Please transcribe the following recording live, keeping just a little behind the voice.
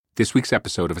This week's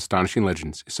episode of Astonishing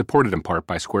Legends is supported in part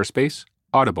by Squarespace,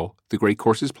 Audible, The Great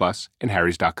Courses Plus, and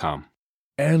Harrys.com.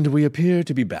 And we appear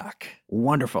to be back.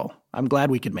 Wonderful. I'm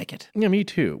glad we could make it. Yeah, me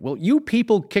too. Well, you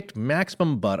people kicked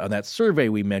maximum butt on that survey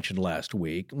we mentioned last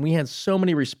week. We had so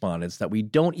many respondents that we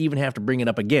don't even have to bring it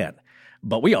up again.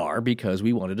 But we are, because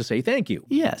we wanted to say thank you.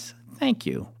 Yes, thank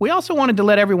you. We also wanted to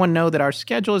let everyone know that our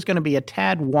schedule is going to be a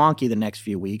tad wonky the next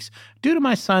few weeks due to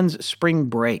my son's spring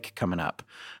break coming up.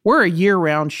 We're a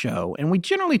year-round show, and we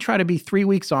generally try to be 3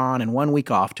 weeks on and 1 week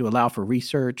off to allow for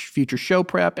research, future show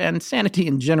prep, and sanity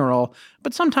in general,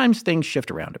 but sometimes things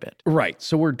shift around a bit. Right,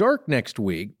 so we're dark next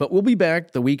week, but we'll be back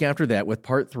the week after that with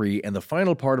part 3 and the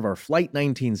final part of our Flight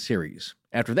 19 series.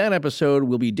 After that episode,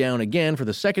 we'll be down again for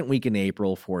the second week in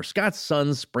April for Scott's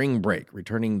son's spring break,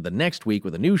 returning the next week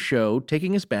with a new show,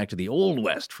 taking us back to the Old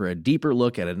West for a deeper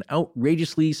look at an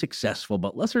outrageously successful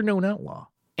but lesser-known outlaw.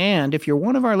 And if you're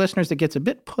one of our listeners that gets a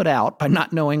bit put out by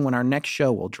not knowing when our next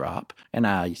show will drop, and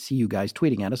I see you guys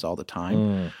tweeting at us all the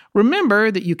time, remember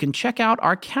that you can check out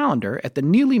our calendar at the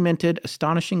newly minted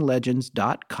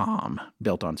astonishinglegends.com,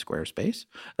 built on Squarespace.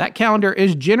 That calendar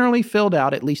is generally filled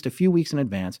out at least a few weeks in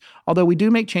advance, although we do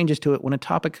make changes to it when a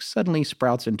topic suddenly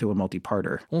sprouts into a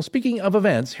multi-parter. Well, speaking of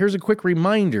events, here's a quick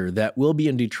reminder that we'll be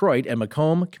in Detroit at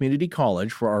Macomb Community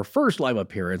College for our first live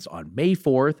appearance on May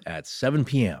 4th at 7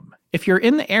 p.m. If you're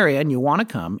in the area and you want to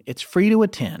come, it's free to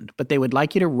attend, but they would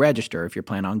like you to register if you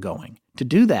plan on going. To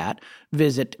do that,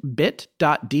 visit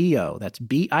bit.do, that's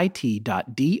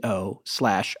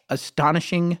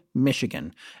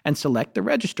bit.do/astonishingmichigan, and select the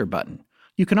register button.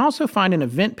 You can also find an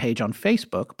event page on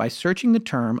Facebook by searching the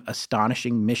term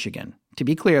Astonishing Michigan. To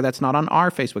be clear, that's not on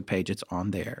our Facebook page, it's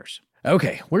on theirs.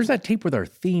 Okay, where's that tape with our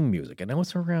theme music? I know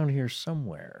it's around here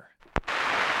somewhere.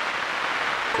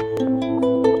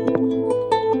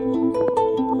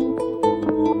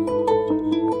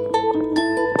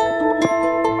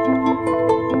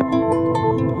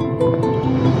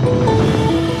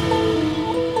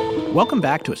 Welcome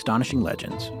back to Astonishing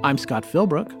Legends. I'm Scott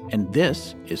Philbrook, and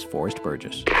this is Forrest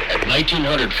Burgess. At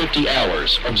 1950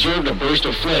 hours, observed a burst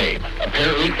of flame,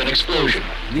 apparently an explosion,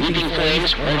 leaping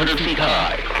flames 100 feet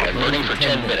high and burning for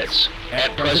 10 minutes.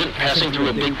 At present, passing through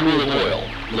a big pool of oil,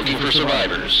 looking for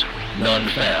survivors. None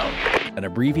found. An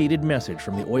abbreviated message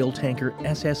from the oil tanker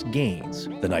SS Gaines,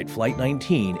 the night Flight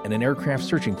 19 and an aircraft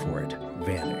searching for it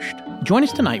vanished. Join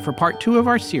us tonight for part 2 of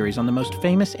our series on the most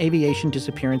famous aviation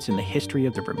disappearance in the history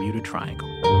of the Bermuda Triangle.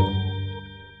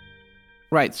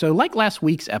 Right, so like last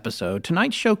week's episode,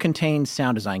 tonight's show contains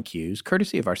sound design cues,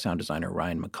 courtesy of our sound designer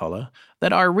Ryan McCullough,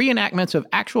 that are reenactments of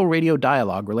actual radio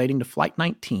dialogue relating to Flight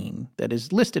 19 that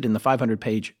is listed in the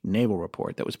 500-page naval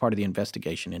report that was part of the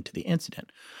investigation into the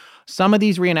incident. Some of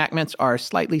these reenactments are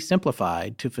slightly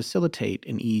simplified to facilitate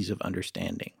an ease of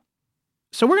understanding.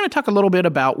 So we're going to talk a little bit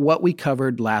about what we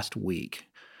covered last week,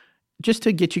 just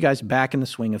to get you guys back in the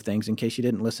swing of things in case you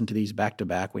didn't listen to these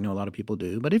back-to-back. We know a lot of people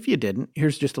do, but if you didn't,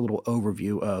 here's just a little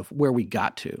overview of where we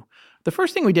got to. The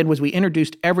first thing we did was we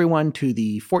introduced everyone to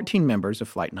the 14 members of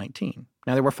Flight 19.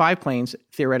 Now, there were 5 planes.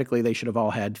 Theoretically, they should have all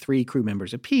had 3 crew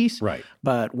members apiece. Right.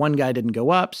 But one guy didn't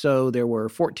go up, so there were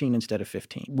 14 instead of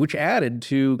 15. Which added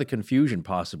to the confusion,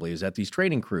 possibly, is that these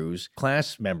training crews,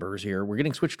 class members here, were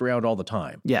getting switched around all the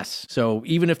time. Yes. So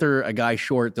even if they're a guy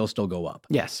short, they'll still go up.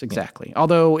 Yes, exactly. Yeah.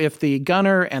 Although if the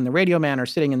gunner and the radio man are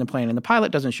sitting in the plane and the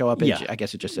pilot doesn't show up, I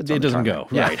guess it just sits on the doesn't tarmac.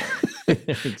 go. Right.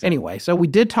 Exactly. Anyway, so we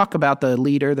did talk about the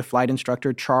leader, the flight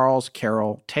instructor, Charles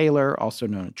Carroll Taylor, also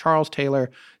known as Charles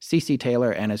Taylor, C.C.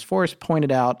 Taylor, and as Forrest pointed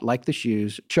out, like the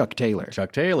shoes, Chuck Taylor.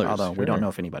 Chuck Taylor. Although we don't know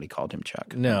if anybody called him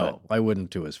Chuck. No, I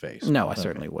wouldn't to his face. No, I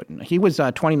certainly wouldn't. He was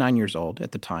 29 years old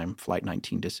at the time Flight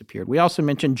 19 disappeared. We also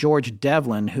mentioned George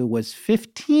Devlin, who was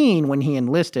 15 when he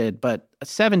enlisted, but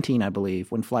 17, I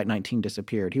believe, when Flight 19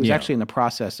 disappeared. He was actually in the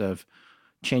process of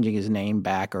changing his name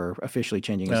back or officially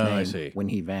changing his name when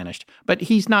he vanished. But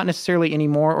he's not necessarily any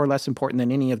more or less important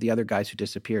than any of the other guys who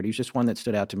disappeared. He's just one that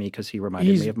stood out to me because he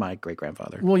reminded me of my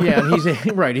great-grandfather. Well, yeah, and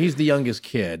he's the youngest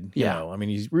kid. You know, I mean,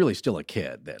 he's really still a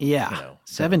kid. Then,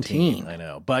 17. I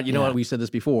know. But you know what? We said this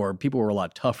before. People were a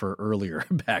lot tougher earlier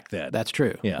back then. That's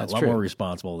true. Yeah, that's a lot more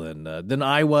responsible than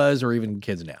I was or even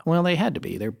kids now. Well, they had to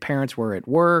be. Their parents were at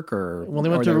work or... Well, they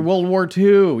went to World War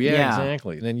II. Yeah,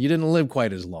 exactly. And you didn't live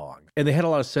quite as long. And they had a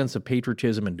lot of sense of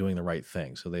patriotism and doing the right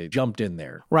thing, so they jumped in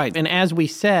there. Right, and as we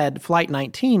said, Flight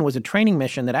 19 was a training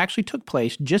mission that actually took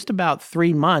place just about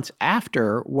 3 months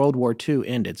after World War II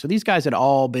ended. So these guys had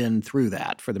all been through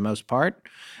that for the most part.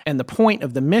 And the point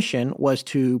of the mission was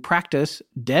to practice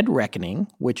dead reckoning,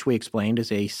 which we explained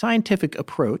is a scientific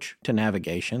approach to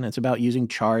navigation. It's about using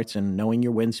charts and knowing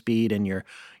your wind speed and your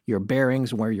your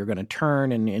bearings, where you're going to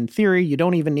turn. And in theory, you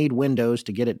don't even need windows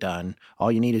to get it done.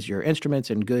 All you need is your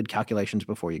instruments and good calculations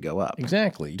before you go up.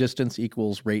 Exactly. Distance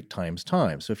equals rate times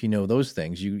time. So if you know those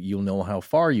things, you'll know how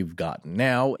far you've gotten.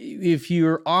 Now, if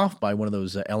you're off by one of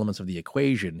those elements of the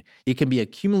equation, it can be a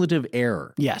cumulative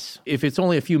error. Yes. If it's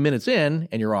only a few minutes in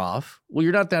and you're off, well,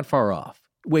 you're not that far off.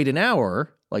 Wait an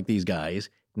hour, like these guys,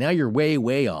 now you're way,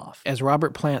 way off. As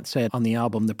Robert Plant said on the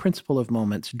album, The Principle of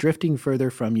Moments, drifting further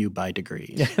from you by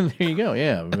degrees. There you go,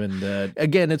 yeah. And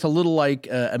again, it's a little like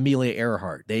Amelia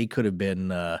Earhart. They could have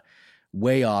been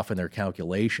way off in their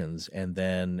calculations, and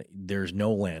then there's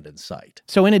no land in sight.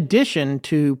 So in addition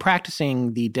to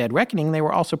practicing the Dead Reckoning, they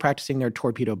were also practicing their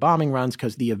torpedo bombing runs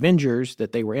because the Avengers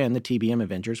that they were in, the TBM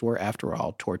Avengers, were, after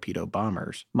all, torpedo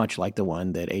bombers, much like the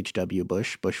one that H.W.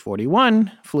 Bush 41,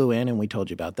 flew in, and we told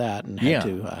you about that, and had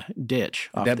to ditch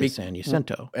off the San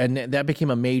Jacinto. And that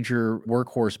became a major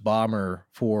workhorse bomber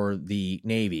for the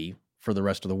Navy for the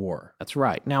rest of the war. That's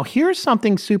right. Now, here's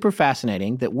something super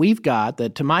fascinating that we've got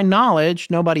that, to my knowledge,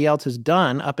 nobody else has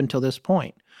done up until this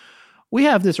point. We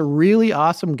have this really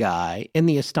awesome guy in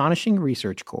the Astonishing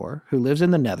Research Corps who lives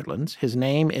in the Netherlands. His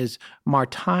name is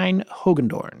Martijn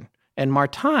Hogendoorn. And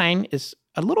Martijn is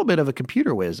a little bit of a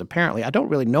computer whiz, apparently. I don't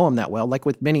really know him that well. Like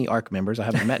with many ARC members, I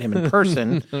haven't met him in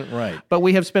person. Right. But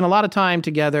we have spent a lot of time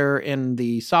together in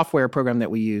the software program that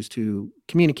we use to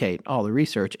communicate all the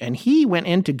research. And he went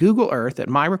into Google Earth at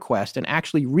my request and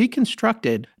actually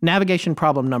reconstructed navigation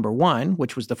problem number 1,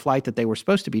 which was the flight that they were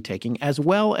supposed to be taking, as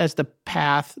well as the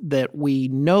path that we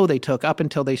know they took up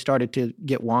until they started to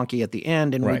get wonky at the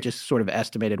end. And we just sort of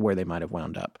estimated where they might have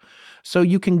wound up. So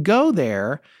you can go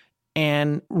there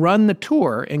and run the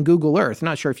tour in Google Earth. I'm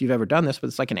not sure if you've ever done this, but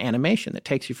it's like an animation that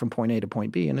takes you from point A to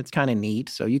point B, and it's kind of neat.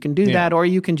 So you can do that, or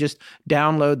you can just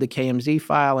download the KMZ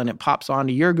file, and it pops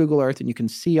onto your Google Earth, and you can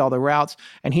see all the routes.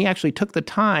 And he actually took the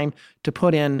time to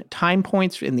put in time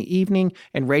points in the evening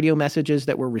and radio messages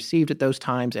that were received at those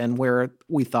times and where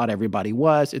we thought everybody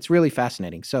was. It's really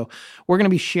fascinating. So we're going to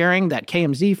be sharing that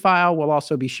KMZ file. We'll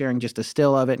also be sharing just a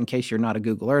still of it in case you're not a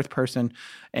Google Earth person.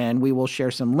 And we will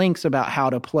share some links about how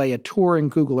to play a tour in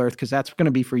Google Earth, because that's going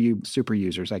to be for you super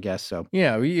users, I guess. So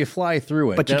yeah, you fly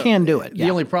through it. But you can do it. The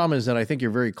only problem is that I think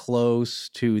you're very close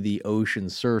to the ocean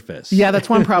surface. Yeah, that's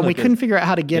one problem. We couldn't figure out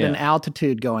how to get an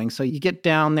altitude going. So you get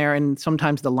down there, and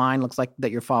sometimes the line looks like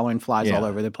that you're following flies all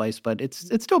over the place, but it's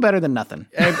still better than nothing.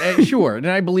 Sure. And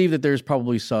I believe that there's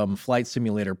probably some flight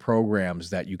simulator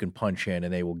programs that you can punch in,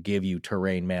 and they will give you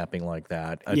terrain mapping like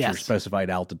that at your specified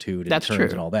altitude and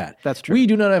turns and all that. That's true. We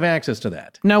do not have access to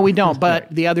that. No, we don't. But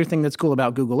the other thing that's cool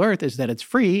about Google Earth is that it's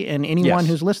free, and anyone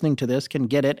who's listening to this can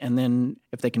get it, and then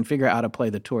if they can figure out how to play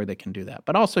the tour, they can do that.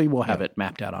 But also, you will have it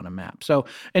mapped out on a map. So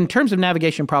in terms of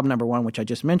navigation problem number 1, which I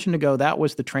just mentioned ago, that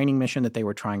was the training mission that they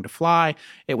were trying to fly.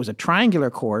 It was a triangular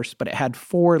course, but it had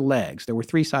 4 legs. There were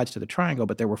 3 sides to the triangle,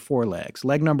 but there were 4 legs.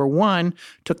 Leg number 1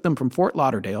 took them from Fort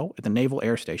Lauderdale at the Naval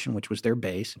Air Station, which was their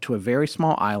base, to a very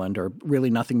small island, or really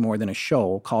nothing more than a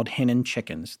shoal, called Hen and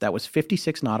Chickens. That was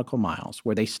 56 nautical miles,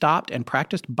 where they stopped and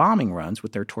practiced bombing runs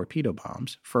with their torpedo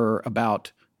bombs for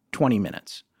about 20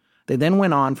 minutes. They then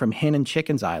went on from Hen and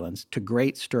Chickens Islands to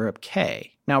Great Stirrup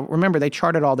Cay. Now, remember, they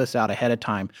charted all this out ahead of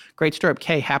time. Great Stirrup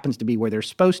Cay happens to be where they're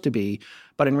supposed to be,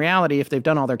 but in reality, if they've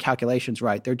done all their calculations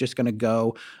right, they're just going to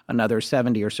go another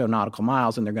 70 or so nautical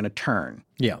miles, and they're going to turn.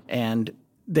 Yeah. And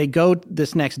they go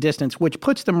this next distance, which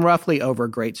puts them roughly over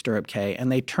Great Stirrup Cay,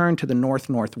 and they turn to the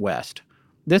north-northwest.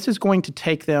 This is going to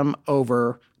take them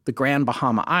over the Grand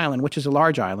Bahama Island, which is a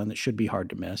large island that should be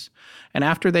hard to miss. And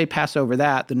after they pass over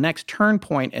that, the next turn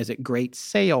point is at Great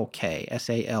Sale Cay,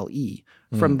 S-A-L-E.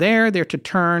 From there, they're to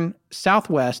turn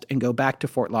southwest and go back to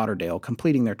Fort Lauderdale,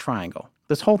 completing their triangle.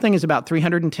 This whole thing is about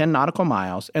 310 nautical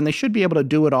miles, and they should be able to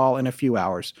do it all in a few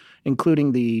hours,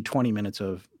 including the 20 minutes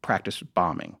of practice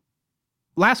bombing.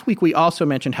 Last week, we also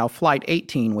mentioned how Flight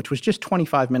 18, which was just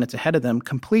 25 minutes ahead of them,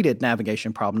 completed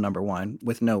navigation problem number 1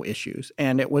 with no issues.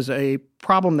 And it was a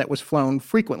problem that was flown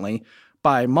frequently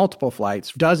by multiple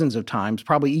flights, dozens of times,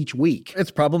 probably each week. It's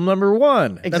problem number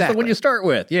 1. Exactly. That's the one you start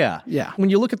with. Yeah. Yeah. When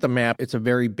you look at the map, it's a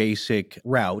very basic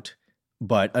route,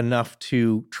 but enough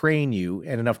to train you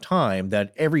and enough time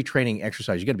that every training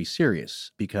exercise, you got to be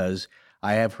serious, because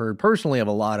I have heard personally of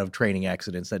a lot of training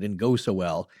accidents that didn't go so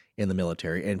well in the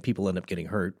military, and people end up getting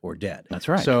hurt or dead. That's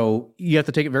right. So you have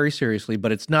to take it very seriously,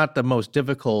 but it's not the most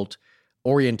difficult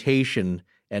orientation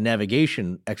and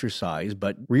navigation exercise,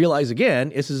 but realize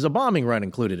again, this is a bombing run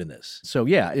included in this. So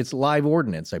yeah, it's live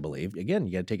ordnance, I believe. Again,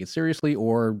 you got to take it seriously,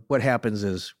 or what happens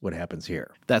is what happens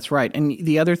here. That's right. And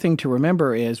the other thing to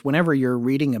remember is whenever you're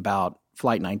reading about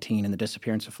Flight 19 and the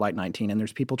disappearance of Flight 19, and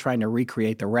there's people trying to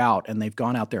recreate the route, and they've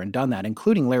gone out there and done that,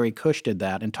 including Larry Cush did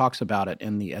that and talks about it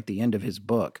at the end of his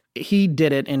book. He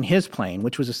did it in his plane,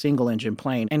 which was a single-engine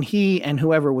plane, and he and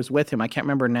whoever was with him, I can't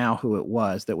remember now who it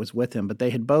was that was with him, but they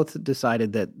had both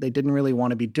decided that they didn't really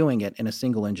want to be doing it in a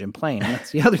single-engine plane. And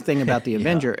that's the other thing about the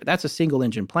Avenger. That's a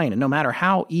single-engine plane, and no matter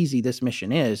how easy this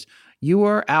mission is, you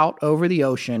are out over the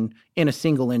ocean in a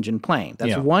single-engine plane.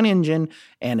 That's one engine,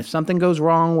 and if something goes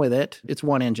wrong with it, it's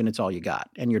one engine, it's all you got,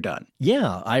 and you're done.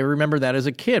 Yeah, I remember that as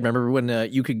a kid. Remember when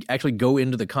you could actually go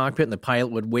into the cockpit and the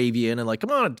pilot would wave you in and like, come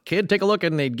on, kid, take a look,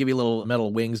 and they'd give you little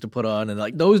metal wings to put on, and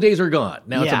like those days are gone.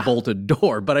 Now it's a bolted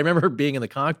door, but I remember being in the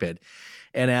cockpit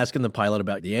and asking the pilot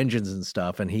about the engines and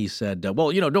stuff. And he said,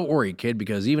 well, don't worry, kid,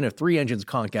 because even if 3 engines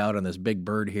conk out on this big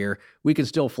bird here, we can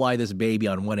still fly this baby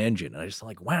on 1 engine. And I just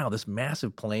like, wow, this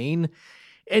massive plane.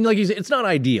 And like you said, it's not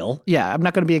ideal. Yeah, I'm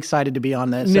not going to be excited to be on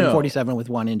the 747 with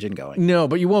 1 engine going. No,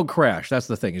 but you won't crash. That's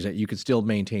the thing, is that you could still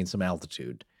maintain some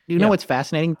altitude. You know what's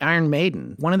fascinating? Iron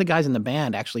Maiden, one of the guys in the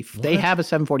band, actually, they have a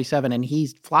 747 and he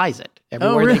flies it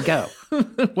everywhere they go.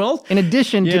 Well, in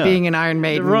addition to being an Iron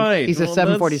Maiden, he's a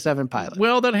 747 pilot.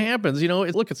 Well, that happens.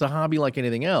 Look, it's a hobby like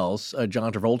anything else.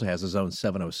 John Travolta has his own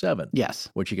 707. Yes.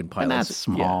 Which he can pilot. And that's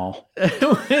small. Yeah.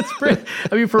 It's pretty,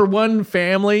 I mean, for one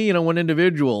family, one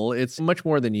individual, it's much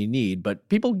more than you need, but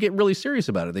people get really serious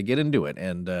about it. They get into it.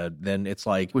 And then it's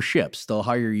like with ships, the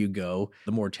higher you go,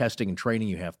 the more testing and training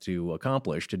you have to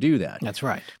accomplish to do that. That's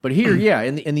right. But here,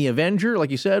 in the Avenger,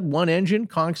 like you said, 1 engine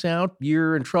conks out,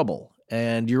 you're in trouble.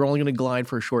 And you're only going to glide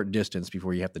for a short distance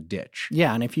before you have to ditch.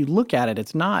 Yeah, and if you look at it,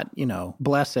 it's not,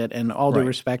 bless it, and all due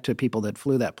respect to people that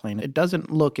flew that plane, it doesn't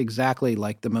look exactly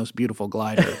like the most beautiful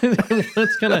glider.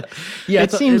 It's kind of,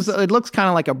 it looks kind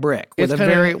of like a brick with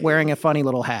wearing a funny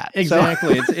little hat.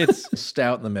 Exactly. So. it's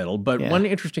stout in the middle. But one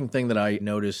interesting thing that I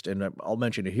noticed, and I'll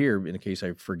mention it here in case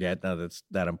I forget, now that's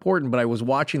that important, but I was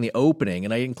watching the opening,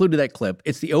 and I included that clip.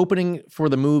 It's the opening for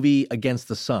the movie Against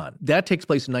the Sun. That takes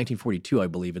place in 1942, I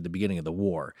believe, at the beginning of the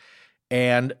war.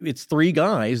 And it's 3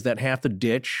 guys that have to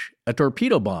ditch a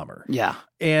torpedo bomber. Yeah.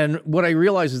 And what I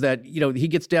realize is that, he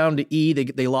gets down to E,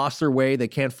 they lost their way, they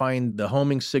can't find the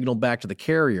homing signal back to the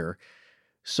carrier.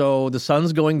 So the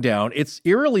sun's going down. It's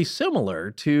eerily similar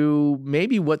to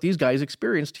maybe what these guys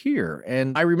experienced here.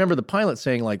 And I remember the pilot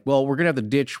saying like, well, we're going to have to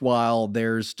ditch while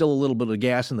there's still a little bit of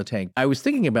gas in the tank. I was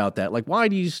thinking about that. Like, why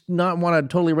do you not want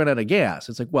to totally run out of gas?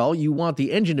 It's like, well, you want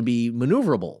the engine to be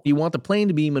maneuverable. You want the plane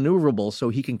to be maneuverable so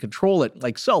he can control it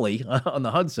like Sully on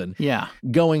the Hudson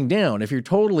going down. If you're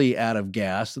totally out of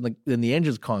gas and then the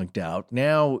engine's conked out,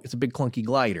 now it's a big clunky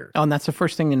glider. Oh, and that's the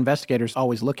first thing investigators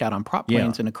always look at on prop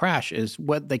planes in a crash is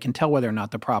what they can tell whether or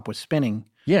not the prop was spinning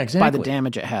by the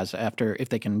damage it has if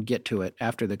they can get to it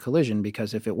after the collision,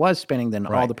 because if it was spinning, then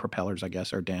all the propellers, I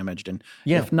guess, are damaged. And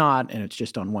if not, and it's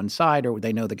just on one side, or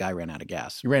they know the guy ran out of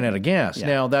gas. He ran out of gas. Yeah.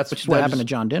 Now, which is what happened to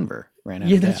John Denver. Ran out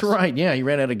of gas. That's right. Yeah, he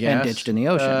ran out of gas. And ditched in the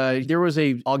ocean. There was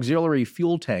a auxiliary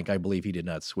fuel tank, I believe he did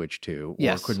not switch to.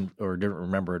 Yes. Or didn't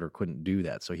remember it or couldn't do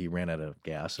that, so he ran out of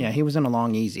gas. Yeah, he was in a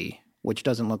Long Easy, which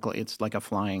doesn't look like, it's like a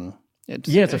flying... It's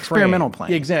an experimental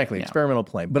plane. Exactly, experimental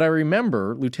plane. But I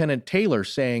remember Lieutenant Taylor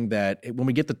saying that when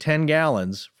we get the 10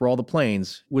 gallons for all the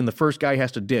planes, when the first guy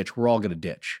has to ditch, we're all going to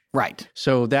ditch. Right.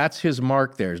 So that's his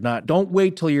mark there. It's not, don't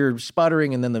wait till you're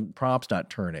sputtering and then the prop's not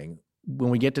turning.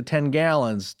 When we get to 10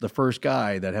 gallons, the first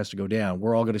guy that has to go down,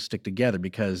 we're all going to stick together,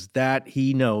 because that,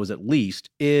 he knows at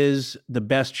least, is the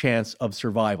best chance of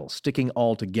survival, sticking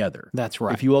all together. That's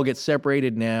right. If you all get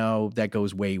separated now, that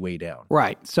goes way, way down.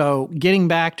 Right. So getting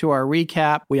back to our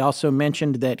recap, we also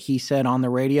mentioned that he said on the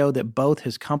radio that both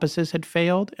his compasses had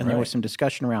failed, and there was some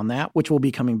discussion around that, which we'll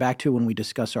be coming back to when we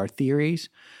discuss our theories,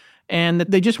 and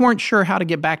that they just weren't sure how to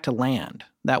get back to land.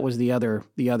 That was the other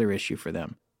issue for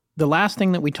them. The last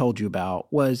thing that we told you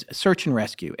about was search and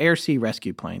rescue, air-sea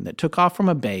rescue plane that took off from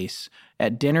a base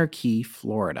at Dinner Key,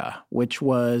 Florida, which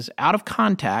was out of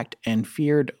contact and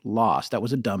feared loss. That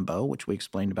was a Dumbo, which we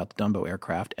explained about the Dumbo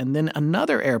aircraft. And then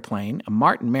another airplane, a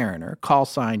Martin Mariner, call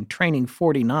sign Training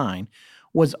 49,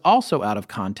 was also out of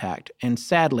contact and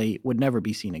sadly would never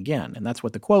be seen again. And that's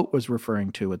what the quote was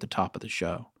referring to at the top of the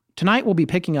show. Tonight we'll be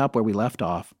picking up where we left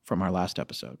off from our last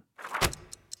episode.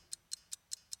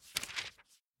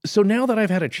 So now that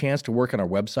I've had a chance to work on our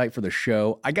website for the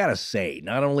show, I gotta say,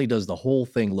 not only does the whole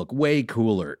thing look way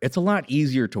cooler, it's a lot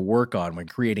easier to work on when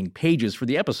creating pages for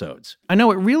the episodes. I know,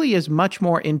 it really is much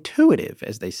more intuitive,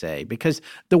 as they say, because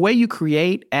the way you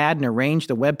create, add, and arrange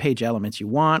the web page elements you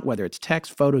want, whether it's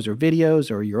text, photos, or videos,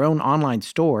 or your own online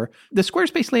store, the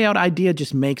Squarespace layout idea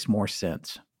just makes more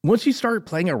sense. Once you start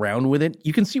playing around with it,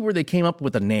 you can see where they came up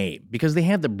with the name, because they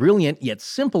had the brilliant yet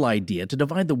simple idea to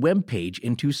divide the web page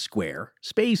into square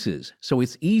spaces, so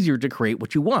it's easier to create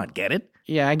what you want. Get it?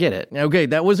 Yeah, I get it. Okay,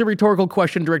 that was a rhetorical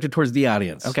question directed towards the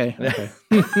audience. Okay.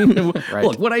 Right.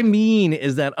 Look, what I mean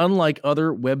is that unlike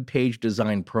other web page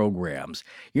design programs,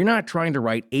 you're not trying to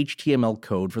write HTML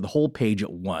code for the whole page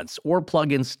at once, or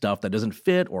plug in stuff that doesn't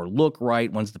fit or look right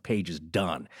once the page is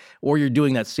done. Or you're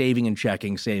doing that saving and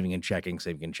checking.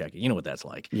 You know what that's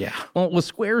like. Yeah. Well, with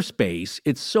Squarespace,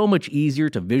 it's so much easier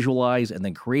to visualize and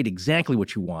then create exactly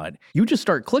what you want. You just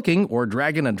start clicking or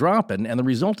dragging and dropping, and the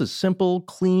result is simple,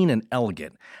 clean, and elegant.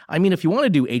 I mean, if you want to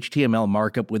do HTML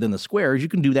markup within the squares, you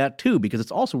can do that too, because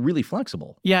it's also really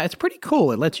flexible. Yeah, it's pretty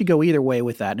cool. It lets you go either way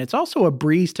with that. And it's also a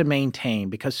breeze to maintain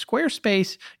because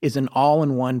Squarespace is an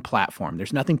all-in-one platform.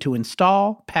 There's nothing to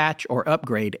install, patch, or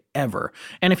upgrade ever.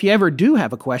 And if you ever do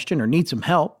have a question or need some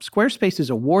help, Squarespace's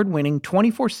award-winning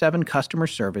 24/7 customer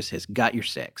service has got your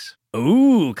six.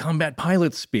 Ooh, combat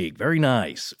pilot speak. Very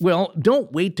nice. Well, don't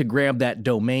wait to grab that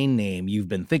domain name you've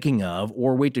been thinking of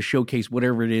or wait to showcase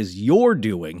whatever it is you're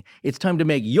doing. It's time to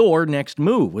make your next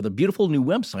move with a beautiful new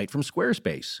website from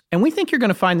Squarespace. And we think you're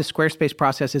going to find the Squarespace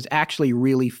process is actually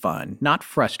really fun, not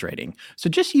frustrating. So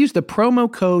just use the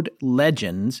promo code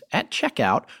LEGENDS at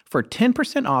checkout for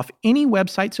 10% off any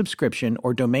website subscription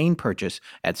or domain purchase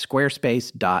at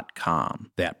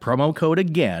squarespace.com. That promo code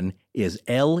again is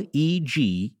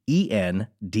LEGENDS.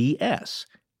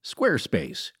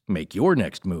 Squarespace. Make your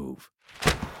next move.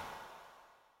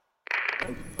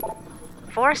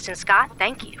 Forrest and Scott,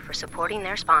 thank you for supporting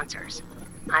their sponsors.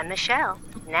 I'm Michelle.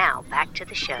 Now back to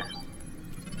the show.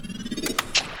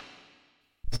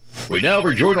 We now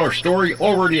rejoin our story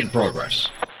already in progress.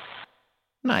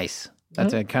 Nice.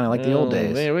 That's kind of like the old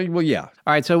days. Well, yeah.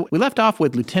 All right, so we left off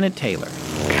with Lieutenant Taylor.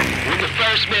 When the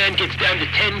first man gets down to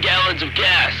 10 gallons of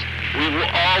gas, we will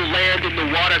all land in the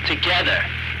water together.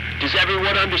 Does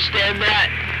everyone understand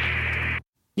that?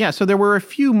 Yeah, so there were a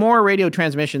few more radio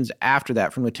transmissions after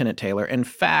that from Lieutenant Taylor. In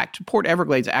fact, Port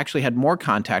Everglades actually had more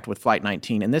contact with Flight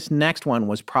 19, and this next one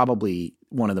was probably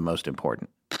one of the most important.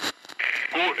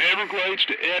 Port Everglades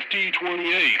to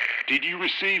FT-28. Did you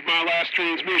receive my last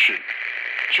transmission?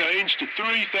 Change to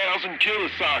 3,000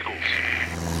 kilocycles.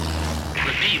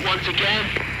 Repeat once again.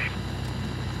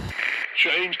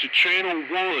 Change to channel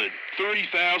 1,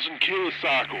 3,000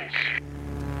 kilocycles.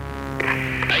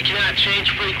 I cannot change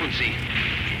frequency.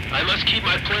 I must keep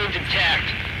my planes intact.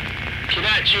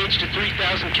 Cannot change to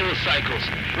 3,000 kilocycles.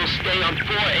 Will stay on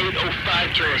 4805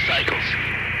 kilocycles.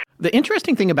 The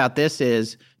interesting thing about this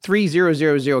is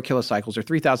 3000 kilocycles or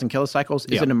 3000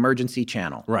 kilocycles is an emergency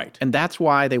channel. Right. And that's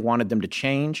why they wanted them to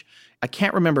change. I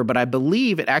can't remember, but I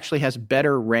believe it actually has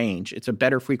better range. It's a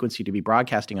better frequency to be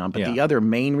broadcasting on. But the other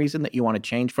main reason that you want to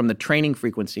change from the training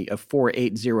frequency of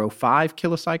 4805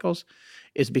 kilocycles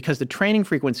is because the training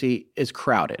frequency is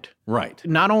crowded. Right.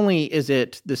 Not only is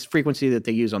it this frequency that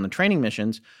they use on the training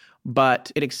missions,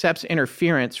 but it accepts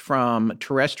interference from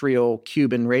terrestrial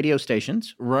Cuban radio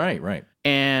stations. Right.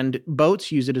 And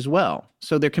boats use it as well.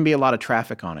 So there can be a lot of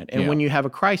traffic on it. And when you have a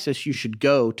crisis, you should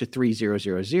go to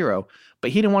 3000. But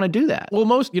he didn't want to do that. Well,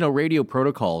 most, radio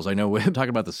protocols, I know we're talking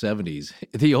about the 70s,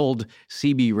 the old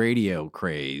CB radio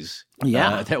craze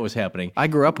that was happening. I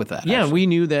grew up with that. Yeah, actually. we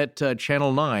knew that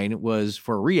Channel 9 was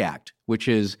for REACT, which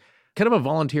is kind of a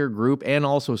volunteer group and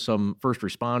also some first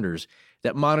responders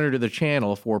that monitor the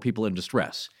channel for people in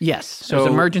distress. Yes, so it's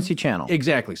an emergency channel.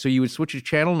 Exactly. So you would switch to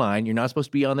Channel 9. You're not supposed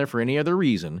to be on there for any other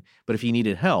reason, but if you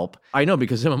needed help, I know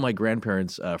because some of my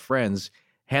grandparents' friends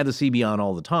had the CB on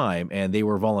all the time, and they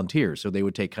were volunteers, so they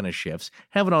would take kind of shifts,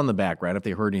 have it on the background. If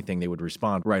they heard anything, they would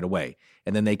respond right away,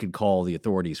 and then they could call the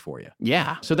authorities for you.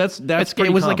 Yeah. So that's it pretty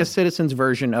was common. like a citizen's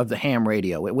version of the ham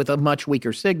radio with a much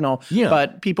weaker signal, Yeah.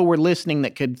 but people were listening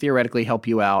that could theoretically help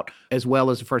you out, as well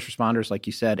as the first responders, like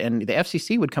you said, and the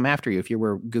FCC would come after you if you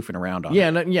were goofing around on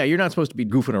it. Yeah, you're not supposed to be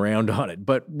goofing around on it.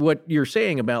 But what you're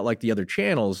saying about like the other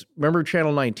channels, remember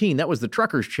Channel 19, that was the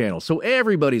truckers channel. So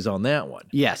everybody's on that one.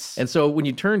 Yes. And so when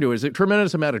you turn to it, there's a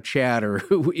tremendous amount of chatter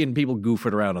and people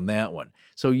goofing around on that one.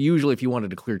 So usually if you wanted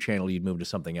to clear channel, you'd move to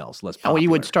something else, less popular. Well, you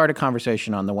would start a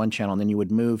conversation on the one channel, and then you would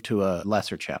move to a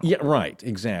lesser channel. Yeah, right,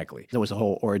 exactly. There was a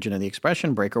whole origin of the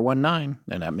expression, breaker 19,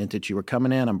 and that meant that you were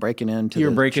coming in, I'm breaking into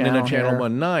You're the breaking into Channel here.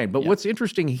 19. But what's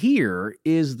interesting here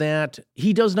is that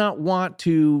he does not want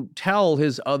to tell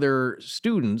his other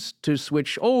students to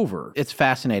switch over. It's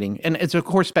fascinating. And it's, of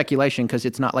course, speculation because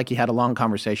it's not like he had a long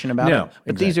conversation about it.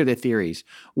 But these are the theories.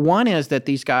 One is that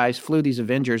these guys flew these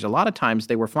Avengers. A lot of times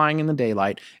they were flying in the daylight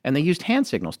daylight, and they used hand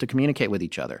signals to communicate with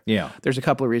each other. Yeah. There's a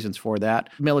couple of reasons for that.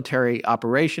 Military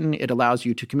operation, it allows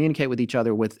you to communicate with each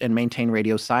other and maintain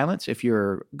radio silence if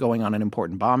you're going on an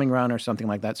important bombing run or something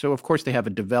like that. So, of course, they have a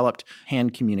developed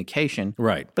hand communication.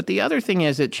 Right. But the other thing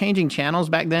is that changing channels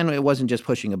back then, it wasn't just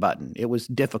pushing a button. It was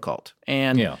difficult.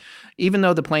 And even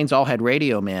though the planes all had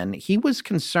radio men, he was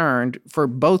concerned for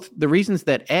both the reasons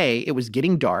that, A, it was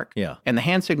getting dark, and the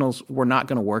hand signals were not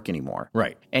going to work anymore.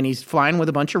 Right. And he's flying with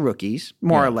a bunch of rookies,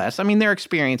 more or less. I mean, they're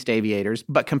experienced aviators,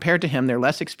 but compared to him, they're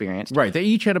less experienced. Right. They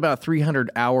each had about 300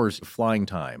 hours of flying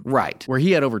time. Right. Where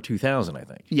he had over 2,000, I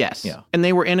think. Yes. Yeah. And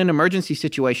they were in an emergency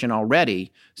situation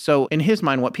already. So in his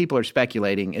mind, what people are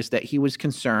speculating is that he was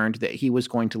concerned that he was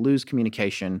going to lose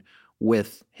communication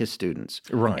with his students.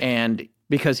 Right. And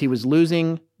because he was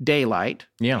losing daylight,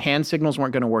 hand signals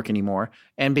weren't going to work anymore,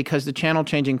 and because the channel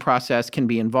changing process can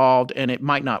be involved and it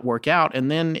might not work out,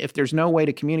 and then if there's no way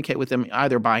to communicate with them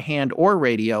either by hand or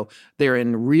radio, they're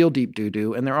in real deep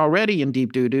doo-doo, and they're already in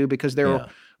deep doo-doo because they're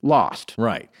lost.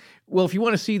 Right. Well, if you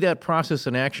want to see that process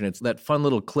in action, it's that fun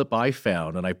little clip I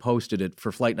found, and I posted it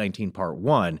for Flight 19 Part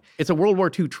 1. It's a World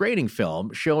War II training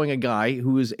film showing a guy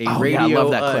who is a radio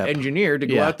engineer to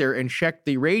go out there and check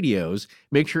the radios,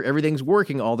 make sure everything's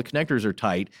working, all the connectors are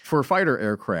tight for fighter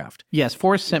aircraft. Yes,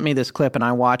 Forrest sent me this clip, and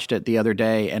I watched it the other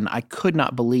day, and I could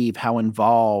not believe how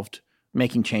involved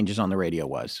making changes on the radio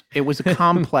was. It was a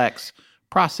complex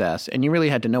process, and you really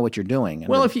had to know what you're doing.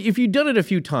 Well, if you'd done it a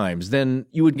few times, then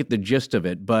you would get the gist of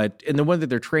it. But in the one that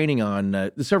they're training on,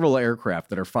 the several aircraft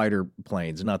that are fighter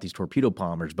planes, not these torpedo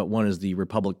bombers, but one is the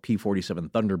Republic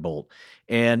P-47 Thunderbolt.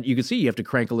 And you can see you have to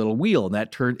crank a little wheel, and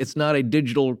that it's not a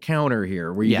digital counter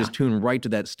here where you just tune right to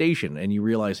that station, and you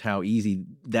realize how easy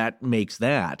that makes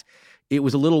that. It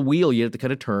was a little wheel you had to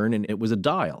kind of turn, and it was a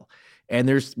dial. And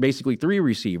there's basically 3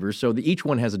 receivers, so each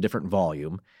one has a different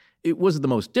volume. It was the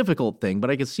most difficult thing,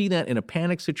 but I could see that in a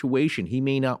panic situation, he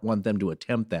may not want them to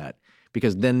attempt that,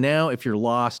 because then now if you're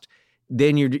lost,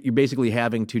 then you're basically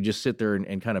having to just sit there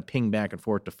and kind of ping back and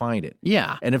forth to find it.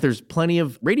 Yeah. And if there's plenty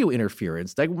of radio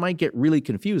interference, that might get really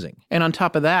confusing. And on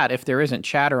top of that, if there isn't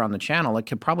chatter on the channel, it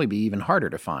could probably be even harder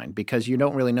to find because you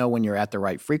don't really know when you're at the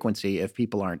right frequency if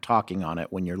people aren't talking on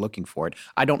it when you're looking for it.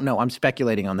 I don't know. I'm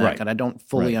speculating on that, and I don't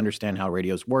fully understand how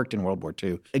radios worked in World War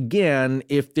II. Again,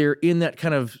 if they're in that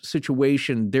kind of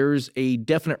situation, there's a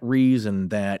definite reason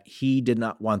that he did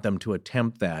not want them to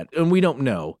attempt that. And we don't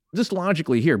know. Just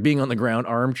logically here, being on the ground,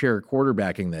 armchair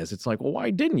quarterbacking this, it's like, well, why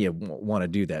didn't you want to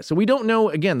do that? So we don't know.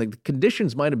 Again, the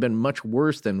conditions might have been much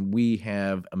worse than we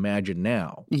have imagined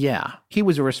now. Yeah. He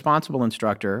was a responsible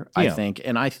instructor, I think,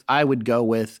 and I would go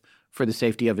with for the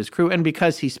safety of his crew, and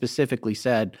because he specifically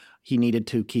said he needed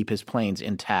to keep his planes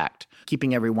intact,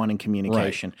 keeping everyone in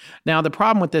communication. Right. Now, the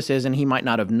problem with this is, and he might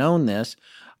not have known this,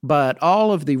 but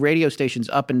all of the radio stations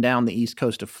up and down the east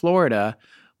coast of Florida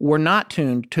were not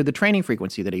tuned to the training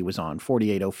frequency that he was on,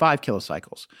 4805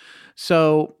 kilocycles.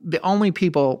 So the only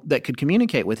people that could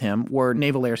communicate with him were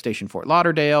Naval Air Station Fort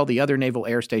Lauderdale, the other naval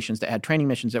air stations that had training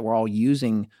missions that were all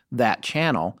using that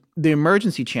channel. The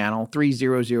emergency channel,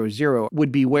 3000,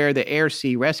 would be where the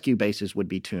air-sea rescue bases would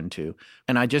be tuned to.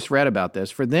 And I just read about this.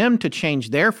 For them to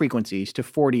change their frequencies to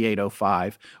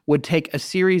 4805 would take a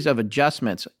series of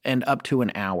adjustments and up to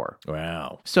an hour.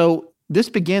 Wow. So this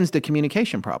begins the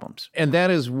communication problems. And that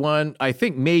is one, I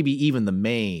think maybe even the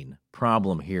main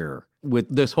problem here with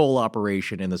this whole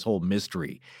operation and this whole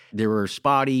mystery. There were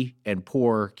spotty and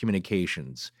poor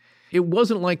communications. It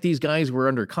wasn't like these guys were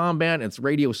under combat and it's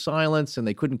radio silence and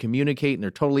they couldn't communicate and they're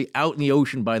totally out in the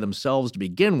ocean by themselves to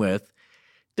begin with.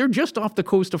 They're just off the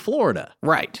coast of Florida.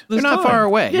 Right. They're not far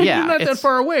away. Yeah, you're not that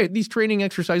far away. These training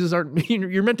exercises aren't,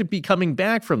 you're meant to be coming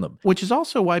back from them. Which is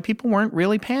also why people weren't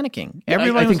really panicking.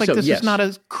 Everybody was like, this is not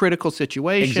a critical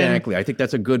situation. Exactly. I think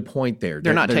that's a good point there.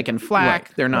 They're not taking flak.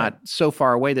 Right, they're not so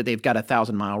far away that they've got a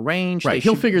 1,000-mile range. Right.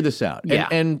 He'll figure this out. Yeah.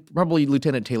 And probably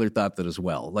Lieutenant Taylor thought that as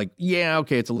well. Like, yeah,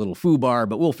 okay, it's a little foobar,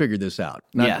 but we'll figure this out.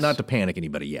 Not to panic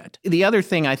anybody yet. The other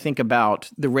thing I think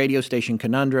about the radio station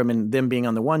conundrum and them being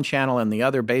on the one channel and the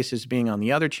other bases being on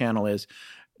the other channel is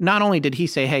not only did he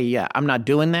say, hey, yeah, I'm not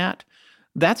doing that,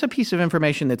 that's a piece of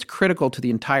information that's critical to the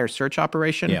entire search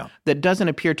operation that doesn't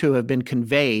appear to have been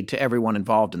conveyed to everyone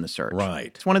involved in the search.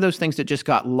 Right. It's one of those things that just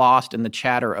got lost in the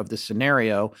chatter of the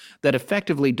scenario that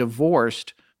effectively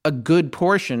divorced a good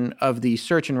portion of the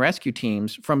search and rescue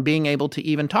teams from being able to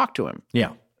even talk to him.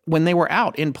 Yeah. When they were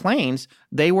out in planes,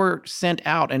 they were sent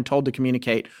out and told to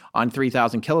communicate on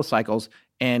 3,000 kilocycles.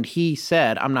 And he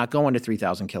said, I'm not going to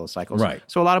 3,000 kilocycles. Right.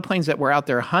 So a lot of planes that were out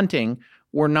there hunting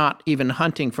were not even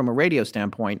hunting from a radio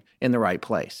standpoint in the right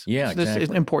place. Yeah, so this is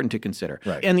important to consider.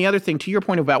 Right. And the other thing, to your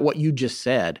point about what you just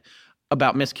said,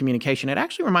 about miscommunication, it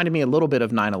actually reminded me a little bit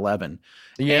of 9/11.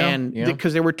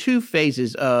 Because there were two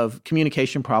phases of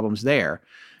communication problems there.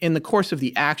 In the course of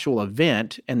the actual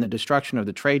event and the destruction of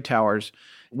the trade towers,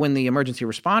 when the emergency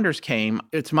responders came,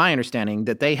 it's my understanding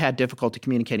that they had difficulty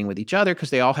communicating with each other because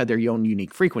they all had their own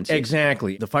unique frequencies.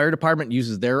 Exactly. The fire department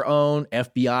uses their own,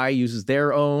 FBI uses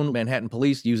their own, Manhattan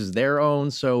Police uses their own,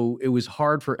 so it was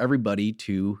hard for everybody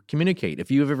to communicate.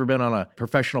 If you've ever been on a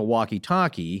professional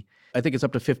walkie-talkie, I think it's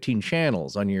up to 15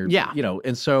 channels on your,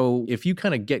 and so if you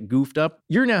kind of get goofed up,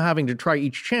 you're now having to try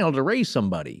each channel to raise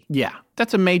somebody. Yeah,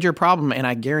 that's a major problem, and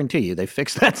I guarantee you they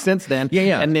fixed that since then.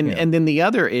 And then the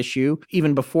other issue,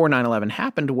 even before 9/11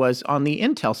 happened, was on the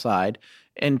intel side.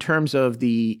 In terms of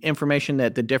the information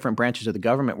that the different branches of the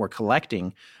government were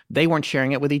collecting, they weren't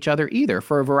sharing it with each other either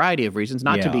for a variety of reasons,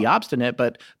 not to be obstinate,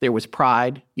 but there was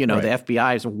pride. The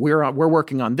FBI is, we're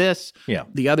working on this. Yeah.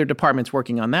 The other department's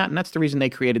working on that. And that's the reason they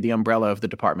created the umbrella of the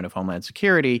Department of Homeland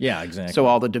Security. Yeah, exactly. So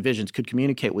all the divisions could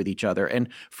communicate with each other. And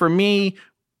for me,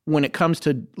 when it comes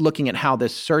to looking at how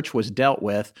this search was dealt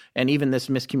with, and even this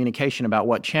miscommunication about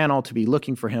what channel to be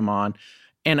looking for him on,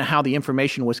 and how the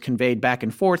information was conveyed back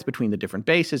and forth between the different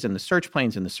bases and the search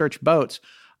planes and the search boats,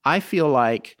 I feel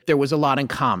like there was a lot in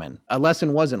common. A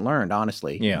lesson wasn't learned,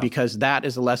 honestly, because that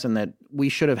is a lesson that we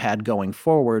should have had going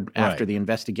forward after the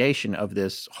investigation of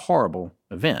this horrible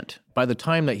event. By the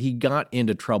time that he got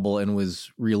into trouble and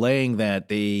was relaying that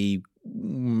they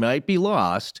might be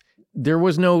lost, there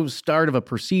was no start of a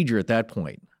procedure at that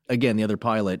point. Again, the other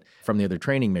pilot from the other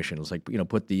training mission was like,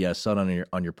 put the sun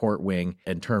on your port wing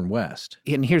and turn west.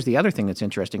 And here's the other thing that's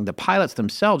interesting. The pilots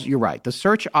themselves, you're right, the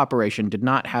search operation did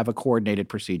not have a coordinated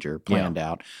procedure planned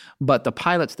out, but the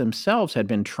pilots themselves had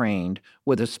been trained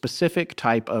with a specific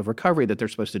type of recovery that they're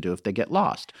supposed to do if they get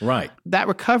lost. Right. That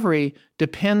recovery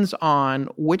depends on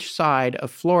which side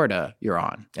of Florida you're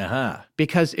on.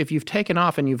 Because if you've taken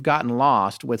off and you've gotten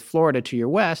lost with Florida to your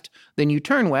west, then you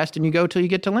turn west and you go till you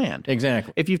get to land.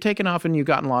 Exactly. If you've taken off and you've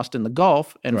gotten lost in the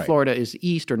Gulf and Florida is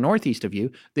east or northeast of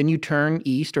you, then you turn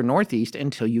east or northeast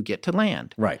until you get to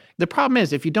land. Right. The problem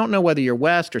is if you don't know whether you're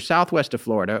west or southwest of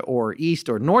Florida or east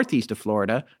or northeast of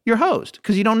Florida, you're hosed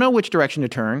because you don't know which direction to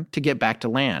turn to get back to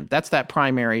land. That's that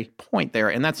primary point there,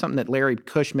 and that's something that Larry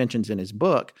Cush mentions in his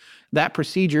book. That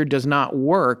procedure does not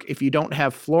work if you don't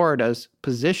have Florida's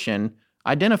position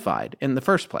identified in the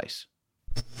first place.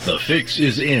 The fix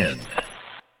is in.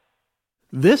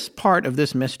 This part of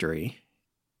this mystery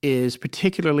is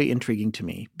particularly intriguing to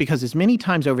me because as many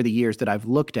times over the years that I've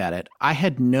looked at it, I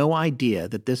had no idea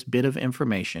that this bit of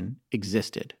information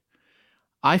existed.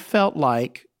 I felt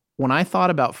like when I thought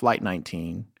about Flight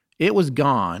 19, it was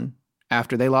gone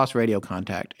after they lost radio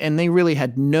contact, and they really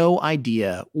had no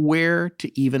idea where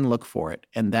to even look for it,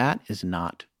 and that is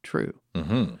not true.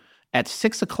 Mm-hmm. At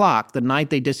 6 o'clock, the night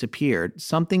they disappeared,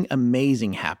 something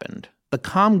amazing happened. The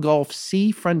ComGulf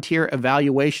Sea Frontier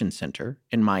Evaluation Center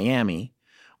in Miami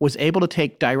was able to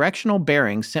take directional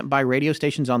bearings sent by radio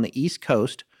stations on the East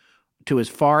Coast to as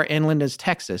far inland as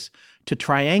Texas to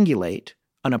triangulate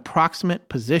an approximate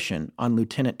position on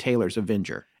Lieutenant Taylor's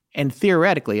Avenger. And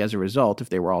theoretically, as a result, if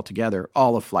they were all together,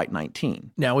 all of Flight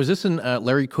 19. Now, is this in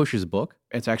Larry Cush's book?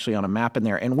 It's actually on a map in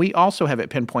there. And we also have it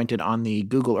pinpointed on the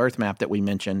Google Earth map that we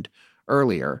mentioned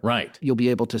earlier. Right. You'll be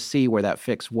able to see where that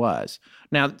fix was.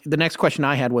 Now, the next question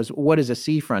I had was, what is a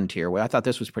sea frontier? Well, I thought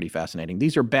this was pretty fascinating.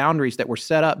 These are boundaries that were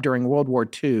set up during World War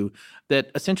II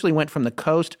that essentially went from the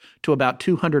coast to about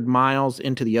 200 miles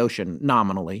into the ocean,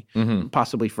 nominally,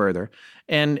 possibly further.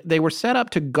 And they were set up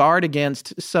to guard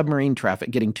against submarine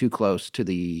traffic getting too close to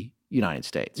the United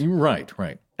States. Right,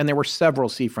 right. And there were several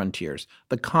sea frontiers.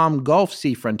 The ComGulf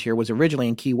Sea Frontier was originally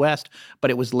in Key West,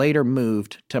 but it was later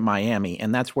moved to Miami,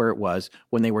 and that's where it was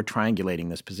when they were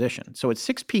triangulating this position. So at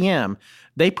 6 p.m.,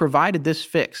 they provided this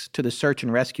fix to the search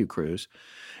and rescue crews,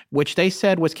 which they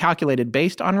said was calculated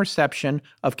based on reception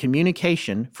of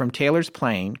communication from Taylor's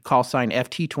plane, call sign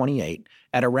FT-28,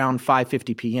 at around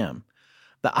 5:50 p.m.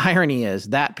 The irony is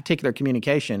that particular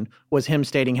communication was him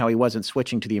stating how he wasn't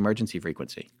switching to the emergency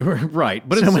frequency. Right,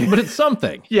 but it's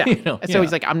something. Yeah. So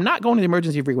he's like, I'm not going to the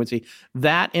emergency frequency.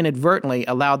 That inadvertently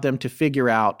allowed them to figure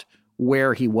out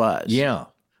where he was. Yeah.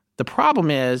 The problem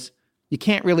is you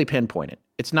can't really pinpoint it.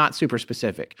 It's not super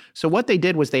specific. So what they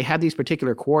did was they had these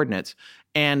particular coordinates,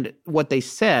 and what they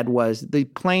said was the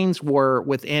planes were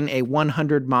within a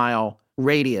 100-mile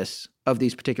radius of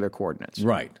these particular coordinates.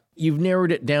 Right. You've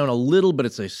narrowed it down a little, but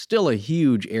it's still a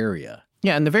huge area.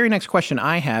 Yeah, and the very next question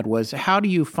I had was, how do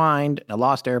you find a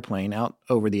lost airplane out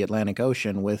over the Atlantic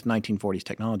Ocean with 1940s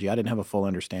technology? I didn't have a full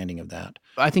understanding of that.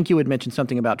 I think you had mentioned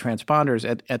something about transponders.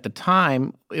 At the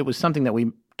time, it was something that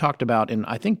we talked about in,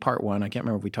 I think, part one, I can't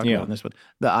remember if we talked about it in this, but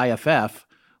the IFF,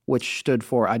 which stood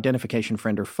for Identification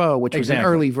Friend or Foe, which was an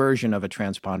early version of a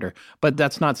transponder. But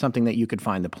that's not something that you could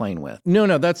find the plane with.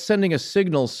 No, that's sending a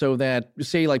signal so that,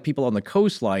 say, like people on the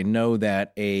coastline know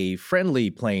that a friendly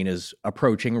plane is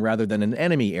approaching rather than an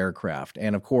enemy aircraft.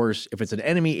 And of course, if it's an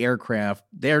enemy aircraft,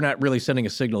 they're not really sending a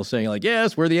signal saying like,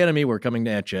 yes, we're the enemy, we're coming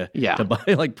at you. Yeah. To buy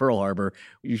like Pearl Harbor.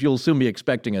 You'll soon be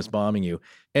expecting us bombing you.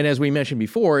 And as we mentioned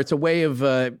before, it's a way of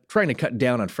trying to cut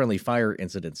down on friendly fire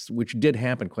incidents, which did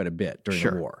happen quite a bit during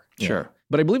the war. Sure.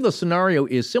 But I believe the scenario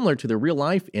is similar to the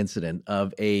real-life incident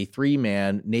of a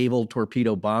 3-man naval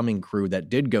torpedo bombing crew that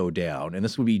did go down. And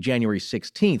this would be January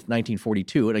 16th,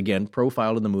 1942, and again,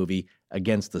 profiled in the movie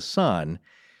Against the Sun,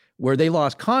 where they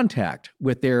lost contact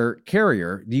with their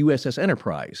carrier, the USS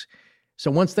Enterprise.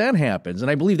 So once that happens,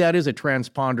 and I believe that is a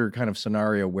transponder kind of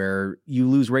scenario where you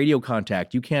lose radio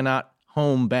contact, you cannot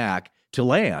home back to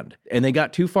land. And they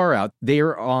got too far out. They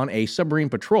are on a submarine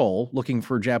patrol looking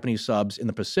for Japanese subs in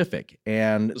the Pacific.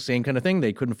 And same kind of thing.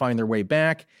 They couldn't find their way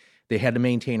back. They had to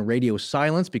maintain radio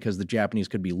silence because the Japanese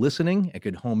could be listening and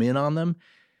could home in on them.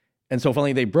 And so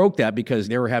finally they broke that because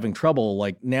they were having trouble.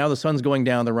 Like, now the sun's going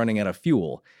down, they're running out of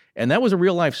fuel. And that was a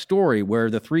real life story where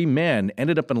the 3 men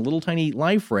ended up in a little tiny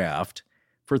life raft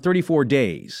for 34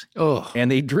 days. Oh. And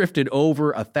they drifted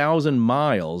over 1,000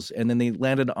 miles, and then they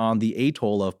landed on the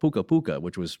atoll of Puka Puka,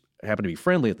 which happened to be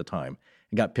friendly at the time,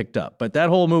 and got picked up. But that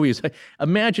whole movie is,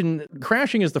 imagine,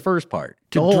 crashing is the first part.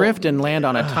 To drift and land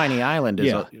on a tiny island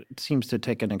it seems to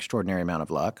take an extraordinary amount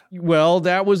of luck. Well,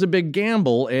 that was a big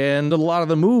gamble, and a lot of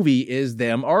the movie is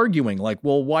them arguing, like,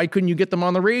 well, why couldn't you get them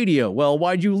on the radio? Well,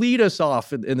 why'd you lead us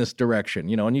off in this direction?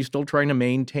 And you're still trying to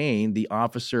maintain the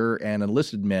officer and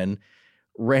enlisted men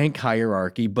rank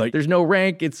hierarchy, but there's no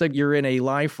rank. It's like you're in a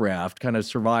life raft kind of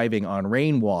surviving on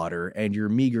rainwater and your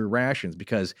meager rations,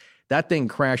 because that thing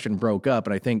crashed and broke up.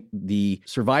 And I think the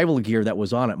survival gear that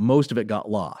was on it, most of it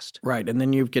got lost. Right. And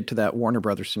then you get to that Warner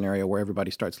Brothers scenario where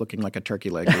everybody starts looking like a turkey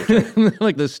leg.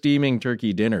 Like the steaming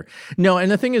turkey dinner. No, and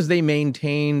the thing is, they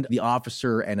maintained the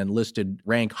officer and enlisted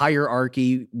rank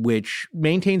hierarchy, which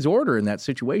maintains order in that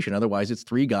situation. Otherwise, it's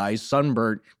 3 guys,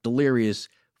 sunburnt, delirious,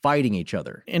 fighting each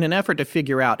other. In an effort to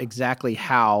figure out exactly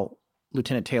how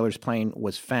Lieutenant Taylor's plane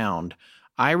was found,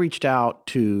 I reached out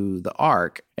to the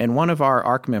ARC, and one of our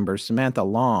ARC members, Samantha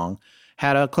Long,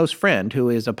 had a close friend who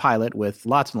is a pilot with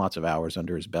lots and lots of hours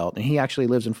under his belt, and he actually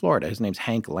lives in Florida. His name's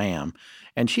Hank Lamb.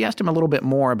 And she asked him a little bit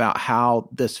more about how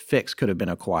this fix could have been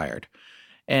acquired.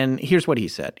 And here's what he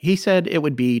said. He said it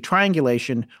would be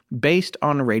triangulation based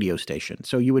on a radio station.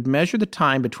 So you would measure the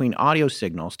time between audio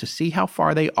signals to see how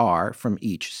far they are from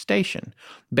each station.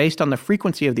 Based on the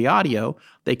frequency of the audio,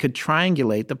 they could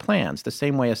triangulate the plans, the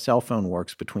same way a cell phone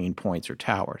works between points or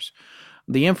towers.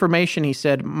 The information, he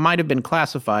said, might have been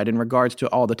classified in regards to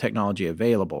all the technology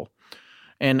available.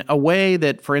 And a way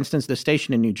that, for instance, the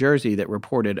station in New Jersey that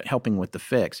reported helping with the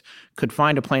fix could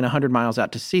find a plane 100 miles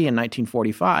out to sea in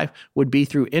 1945 would be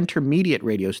through intermediate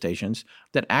radio stations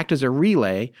that act as a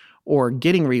relay or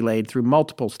getting relayed through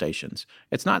multiple stations.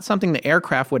 It's not something the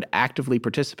aircraft would actively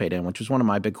participate in, which was one of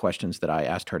my big questions that I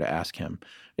asked her to ask him,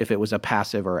 if it was a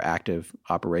passive or active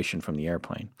operation from the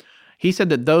airplane. He said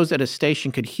that those at a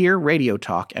station could hear radio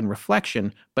talk and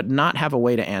reflection, but not have a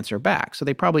way to answer back. So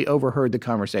they probably overheard the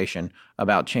conversation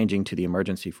about changing to the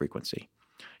emergency frequency.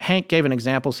 Hank gave an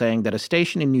example saying that a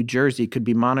station in New Jersey could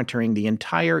be monitoring the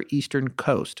entire eastern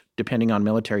coast, depending on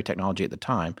military technology at the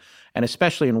time, and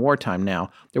especially in wartime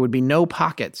now, there would be no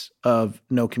pockets of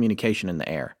no communication in the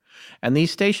air. And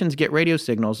these stations get radio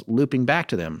signals looping back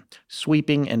to them,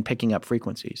 sweeping and picking up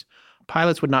frequencies.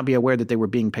 Pilots would not be aware that they were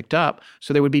being picked up,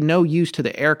 so there would be no use to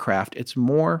the aircraft. It's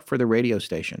more for the radio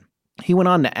station. He went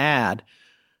on to add,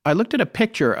 I looked at a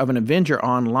picture of an Avenger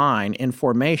online in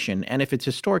formation, and if it's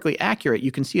historically accurate,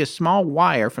 you can see a small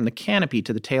wire from the canopy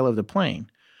to the tail of the plane.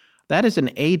 That is an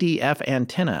ADF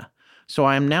antenna, so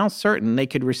I am now certain they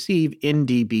could receive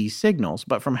NDB signals,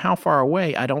 but from how far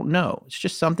away, I don't know. It's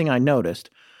just something I noticed.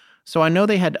 So I know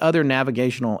they had other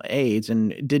navigational aids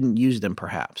and didn't use them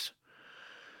perhaps.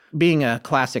 Being a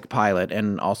classic pilot,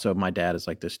 and also my dad is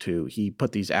like this too, he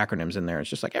put these acronyms in there. It's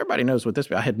just like, everybody knows what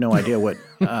this, I had no idea what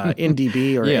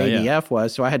NDB or ADF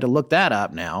was, so I had to look that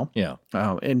up now. Yeah.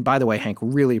 And by the way, Hank,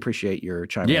 really appreciate your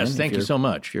chiming in. Yes, thank you so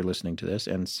much. If you're listening to this.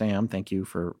 And Sam, thank you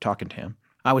for talking to him.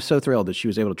 I was so thrilled that she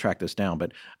was able to track this down.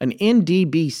 But an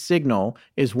NDB signal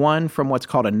is one from what's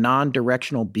called a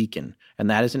non-directional beacon, and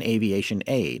that is an aviation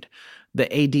aid. The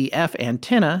ADF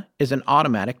antenna is an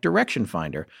automatic direction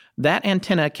finder. That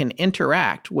antenna can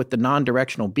interact with the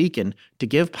non-directional beacon to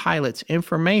give pilots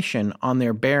information on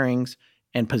their bearings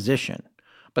and position.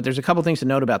 But there's a couple things to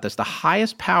note about this. The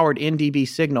highest powered NDB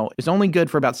signal is only good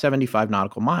for about 75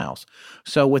 nautical miles.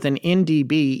 So with an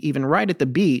NDB, even right at the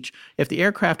beach, if the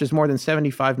aircraft is more than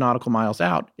 75 nautical miles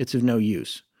out, it's of no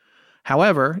use.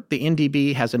 However, the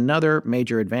NDB has another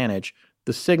major advantage.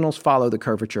 The signals follow the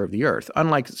curvature of the Earth,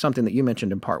 unlike something that you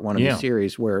mentioned in part 1 of the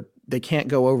series where they can't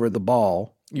go over the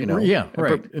ball.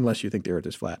 Unless you think the Earth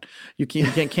is flat. You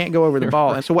can't go over the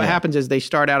ball. And so what happens is they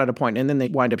start out at a point and then they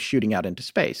wind up shooting out into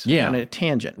space on a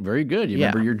tangent. Very good. You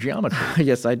remember your geometry.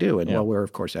 Yes, I do. And well, we're,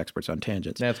 of course, experts on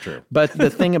tangents. That's true. But the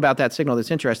thing about that signal that's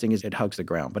interesting is it hugs the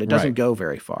ground, but it doesn't go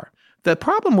very far. The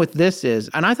problem with this is,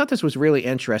 and I thought this was really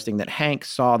interesting that Hank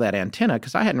saw that antenna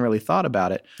because I hadn't really thought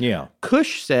about it. Yeah.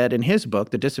 Cush said in his book,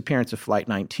 The Disappearance of Flight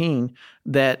 19,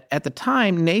 that at the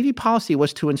time, Navy policy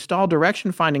was to install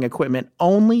direction-finding equipment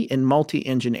only in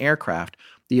multi-engine aircraft.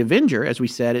 The Avenger, as we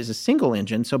said, is a single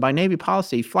engine, so by Navy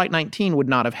policy, Flight 19 would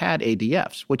not have had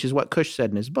ADFs, which is what Cush said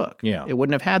in his book. Yeah. It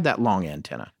wouldn't have had that long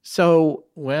antenna. So,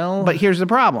 but here's the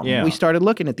problem. Yeah. We started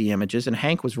looking at the images, and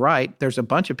Hank was right. There's a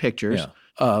bunch of pictures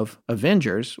of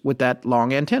Avengers with that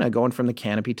long antenna going from the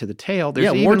canopy to the tail.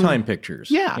 There's wartime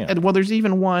pictures. Yeah. And, well, there's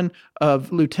even one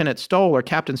of Lieutenant Stoll or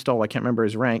Captain Stoll, I can't remember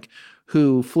his rank,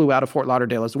 who flew out of Fort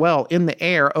Lauderdale as well in the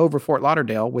air over Fort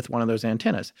Lauderdale with one of those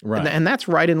antennas. Right. And that's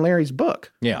right in Larry's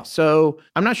book. Yeah. So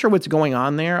I'm not sure what's going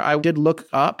on there. I did look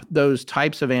up those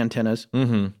types of antennas,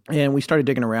 and we started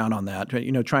digging around on that,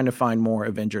 trying to find more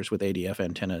Avengers with ADF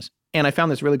antennas. And I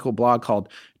found this really cool blog called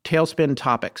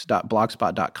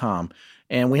tailspintopics.blogspot.com.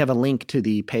 And we have a link to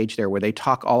the page there where they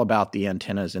talk all about the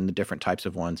antennas and the different types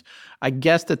of ones. I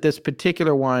guess that this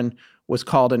particular one was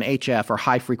called an HF or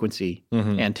high-frequency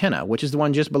antenna, which is the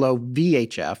one just below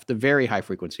VHF, the very high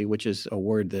frequency, which is a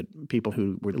word that people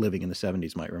who were living in the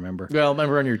 70s might remember. Well,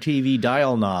 remember on your TV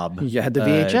dial knob. You had the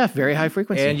VHF, very high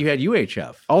frequency. And you had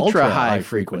UHF. Ultra high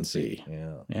frequency.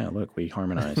 Yeah, look, we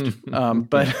harmonized.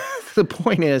 But the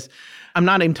point is, I'm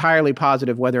not entirely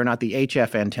positive whether or not the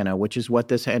HF antenna, which is what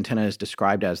this antenna is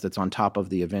described as, that's on top of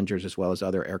the Avengers as well as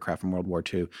other aircraft from World War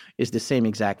II, is the same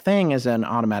exact thing as an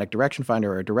automatic direction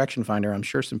finder or a direction finder. I'm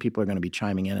sure some people are going to be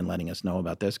chiming in and letting us know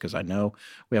about this because I know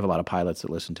we have a lot of pilots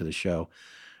that listen to the show.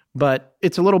 But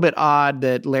it's a little bit odd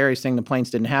that Larry's saying the planes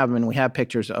didn't have them, and we have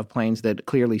pictures of planes that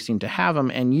clearly seem to have them,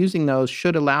 and using those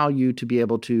should allow you to be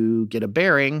able to get a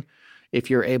bearing if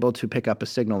you're able to pick up a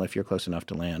signal if you're close enough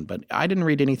to land. But I didn't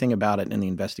read anything about it in the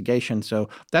investigation, so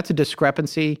that's a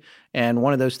discrepancy, and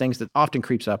one of those things that often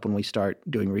creeps up when we start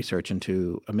doing research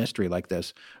into a mystery like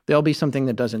this. There'll be something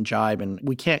that doesn't jibe, and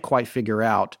we can't quite figure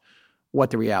out what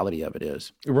the reality of it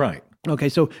is. Right. Okay,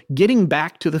 so getting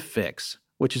back to the fix,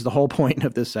 which is the whole point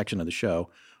of this section of the show,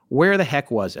 where the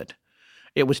heck was it?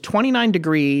 It was 29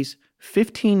 degrees,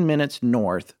 15 minutes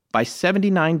north by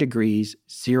 79 degrees,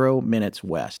 0 minutes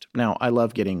west. Now, I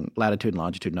love getting latitude and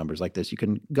longitude numbers like this. You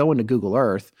can go into Google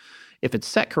Earth if it's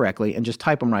set correctly and just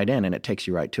type them right in and it takes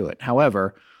you right to it.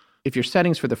 However, if your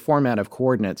settings for the format of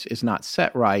coordinates is not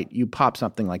set right, you pop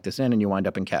something like this in and you wind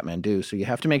up in Kathmandu. So you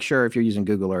have to make sure if you're using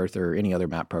Google Earth or any other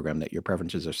map program that your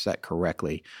preferences are set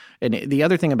correctly. And the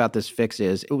other thing about this fix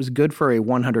is it was good for a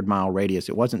 100-mile radius.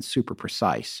 It wasn't super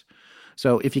precise.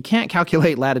 So if you can't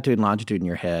calculate latitude and longitude in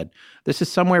your head, this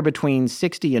is somewhere between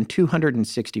 60 and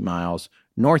 260 miles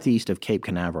northeast of Cape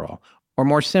Canaveral. Or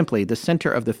more simply, the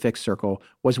center of the fixed circle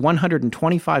was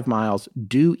 125 miles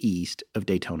due east of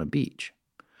Daytona Beach.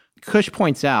 Cush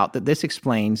points out that this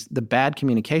explains the bad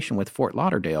communication with Fort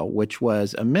Lauderdale, which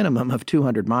was a minimum of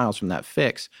 200 miles from that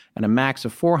fix and a max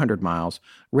of 400 miles.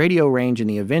 Radio range in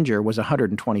the Avenger was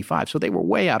 125, so they were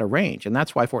way out of range, and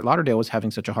that's why Fort Lauderdale was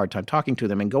having such a hard time talking to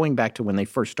them. And going back to when they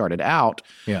first started out,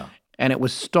 and it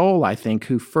was Stoll, I think,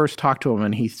 who first talked to him,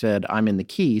 and he said, "I'm in the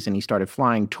Keys," and he started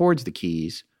flying towards the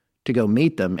Keys to go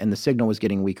meet them, and the signal was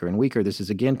getting weaker and weaker. This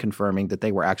is again confirming that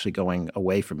they were actually going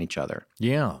away from each other.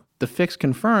 Yeah. The fix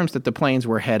confirms that the planes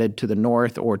were headed to the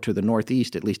north or to the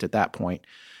northeast, at least at that point.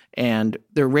 And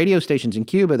the radio stations in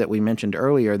Cuba that we mentioned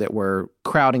earlier that were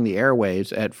crowding the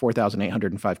airwaves at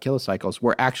 4,805 kilocycles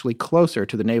were actually closer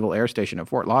to the Naval Air Station at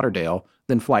Fort Lauderdale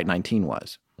than Flight 19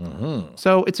 was. Mm-hmm.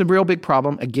 So it's a real big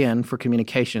problem, again, for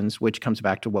communications, which comes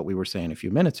back to what we were saying a few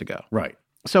minutes ago. Right.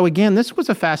 So again, this was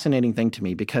a fascinating thing to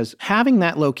me because having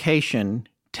that location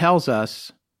tells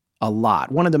us a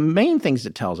lot. One of the main things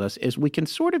it tells us is we can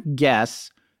sort of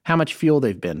guess how much fuel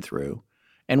they've been through,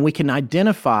 and we can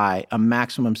identify a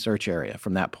maximum search area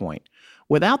from that point.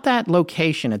 Without that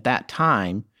location at that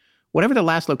time, whatever the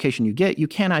last location you get, you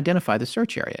can't identify the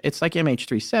search area. It's like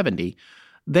MH370.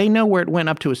 They know where it went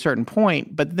up to a certain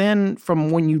point, but then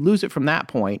from when you lose it from that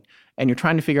point and you're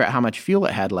trying to figure out how much fuel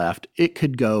it had left, it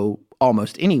could go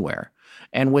almost anywhere.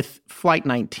 And with Flight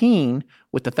 19,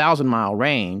 with the 1,000-mile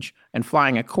range and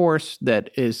flying a course that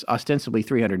is ostensibly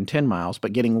 310 miles,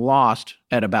 but getting lost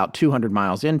at about 200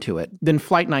 miles into it, then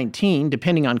Flight 19,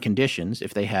 depending on conditions,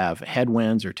 if they have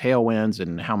headwinds or tailwinds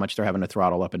and how much they're having to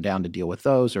throttle up and down to deal with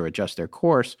those or adjust their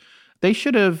course, they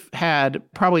should have had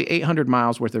probably 800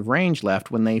 miles worth of range left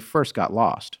when they first got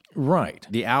lost. Right.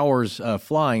 The hours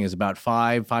flying is about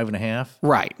 5.5.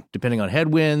 Right. Depending on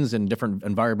headwinds and different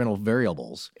environmental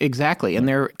variables. Exactly. And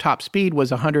their top speed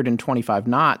was 125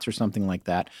 knots or something like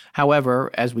that.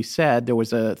 However, as we said, there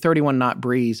was a 31-knot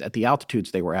breeze at the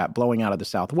altitudes they were at blowing out of the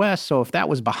southwest. So if that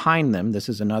was behind them, this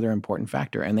is another important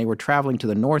factor. And they were traveling to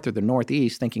the north or the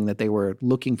northeast thinking that they were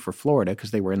looking for Florida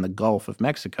because they were in the Gulf of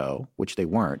Mexico, which they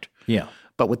weren't. Yeah.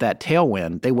 But with that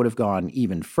tailwind, they would have gone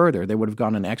even further. They would have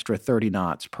gone an extra 30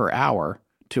 knots per hour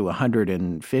to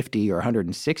 150 or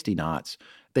 160 knots.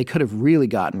 They could have really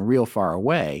gotten real far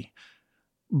away.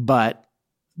 But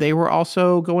they were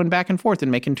also going back and forth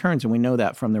and making turns, and we know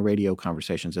that from the radio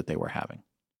conversations that they were having.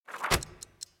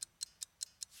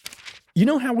 You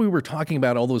know how we were talking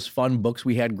about all those fun books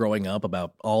we had growing up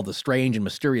about all the strange and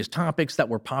mysterious topics that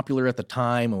were popular at the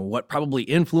time and what probably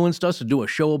influenced us to do a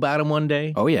show about them one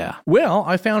day? Oh, yeah. Well,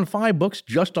 I found 5 books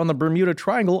just on the Bermuda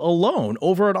Triangle alone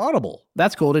over at Audible.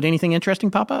 That's cool. Did anything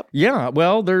interesting pop up? Yeah,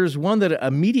 well, there's one that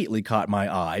immediately caught my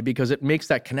eye because it makes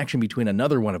that connection between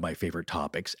another one of my favorite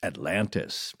topics,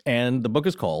 Atlantis. And the book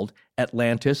is called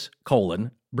Atlantis,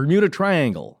 Bermuda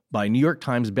Triangle by New York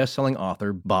Times bestselling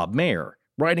author Bob Mayer.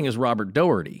 Writing is Robert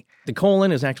Doherty. The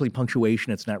colon is actually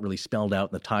punctuation. It's not really spelled out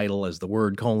in the title as the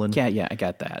word colon. Yeah, I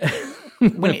got that.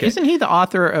 Wait, isn't he the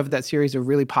author of that series of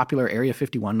really popular Area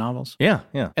 51 novels? Yeah.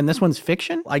 And this one's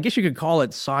fiction? I guess you could call it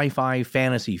sci-fi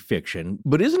fantasy fiction,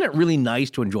 but isn't it really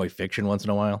nice to enjoy fiction once in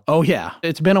a while? Oh, yeah.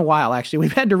 It's been a while, actually.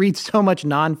 We've had to read so much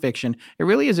nonfiction. It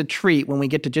really is a treat when we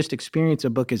get to just experience a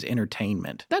book as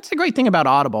entertainment. That's the great thing about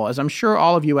Audible, as I'm sure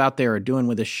all of you out there are doing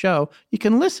with this show. You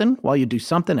can listen while you do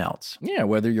something else. Yeah,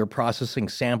 whether you're processing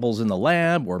samples in the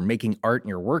lab or making art in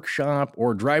your workshop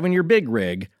or driving your big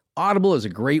rig, Audible is a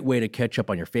great way to catch up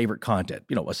on your favorite content,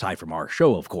 aside from our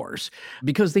show, of course,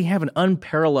 because they have an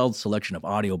unparalleled selection of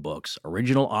audiobooks,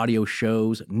 original audio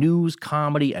shows, news,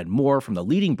 comedy, and more from the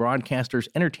leading broadcasters,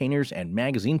 entertainers, and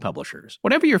magazine publishers.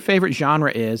 Whatever your favorite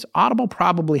genre is, Audible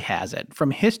probably has it.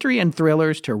 From history and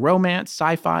thrillers to romance,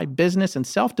 sci-fi, business, and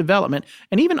self-development,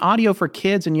 and even audio for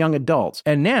kids and young adults.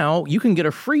 And now you can get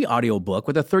a free audiobook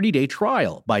with a 30-day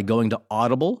trial by going to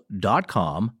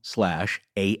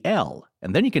audible.com/AL.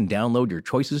 And then you can download your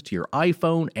choices to your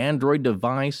iPhone, Android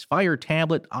device, Fire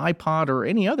tablet, iPod, or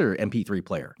any other MP3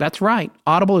 player. That's right.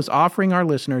 Audible is offering our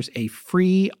listeners a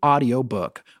free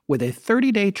audiobook with a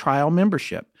 30-day trial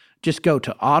membership. Just go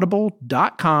to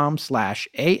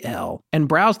audible.com/AL and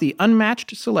browse the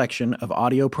unmatched selection of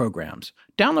audio programs.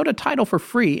 Download a title for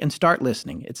free and start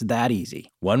listening. It's that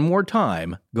easy. One more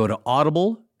time, go to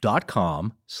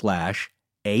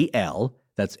audible.com/AL.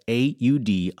 That's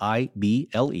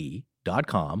AUDIBLE.com/AL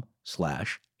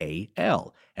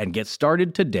and get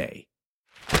started today.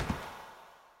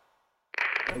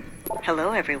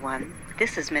 Hello, everyone.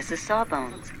 This is Mrs.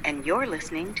 Sawbones, and you're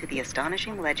listening to the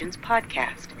Astonishing Legends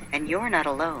podcast. And you're not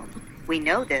alone. We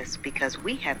know this because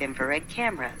we have infrared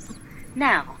cameras.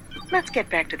 Now, let's get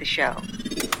back to the show.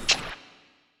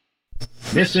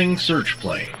 Missing search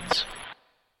planes.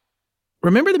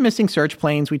 Remember the missing search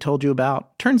planes we told you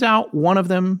about? Turns out one of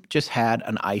them just had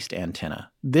an iced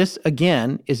antenna. This,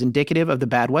 again, is indicative of the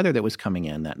bad weather that was coming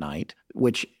in that night,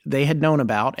 which they had known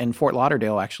about. And Fort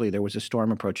Lauderdale, actually, there was a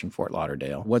storm approaching Fort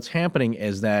Lauderdale. What's happening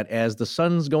is that as the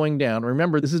sun's going down,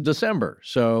 remember, this is December,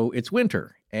 so it's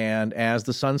winter. And as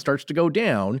the sun starts to go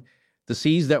down, the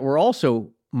seas that were also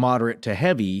moderate to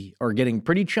heavy are getting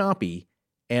pretty choppy.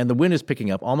 And the wind is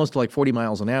picking up almost to like 40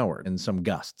 miles an hour and some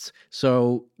gusts.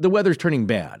 So the weather's turning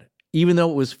bad, even though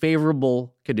it was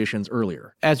favorable conditions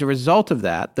earlier. As a result of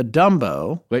that, the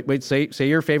Dumbo... Wait, say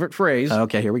your favorite phrase.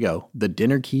 Okay, here we go. The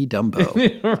Dinner Key Dumbo.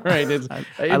 Right. It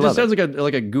just sounds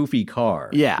like a goofy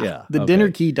car. Yeah. The Dinner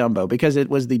Key Dumbo, because it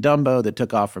was the Dumbo that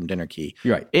took off from Dinner Key.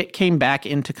 Right. It came back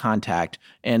into contact,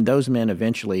 and those men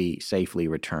eventually safely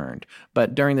returned.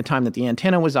 But during the time that the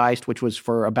antenna was iced, which was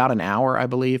for about an hour, I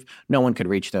believe, no one could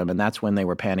reach them, and that's when they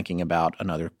were panicking about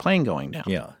another plane going down.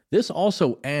 Yeah. This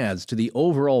also adds to the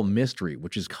overall mystery,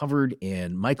 which is covered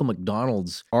in Michael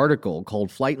McDonald's article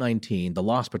called Flight 19, The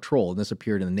Lost Patrol, and this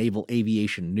appeared in the Naval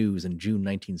Aviation News in June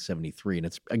 1973. And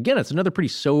it's another pretty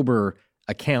sober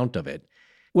account of it.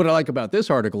 What I like about this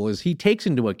article is he takes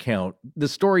into account the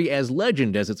story as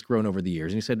legend as it's grown over the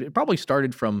years. And he said it probably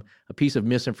started from a piece of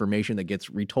misinformation that gets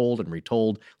retold and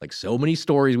retold, like so many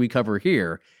stories we cover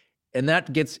here. And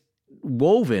that gets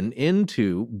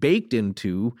baked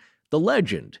into the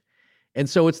legend. And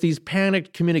so it's these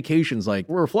panicked communications like,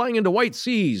 we're flying into white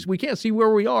seas. We can't see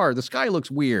where we are. The sky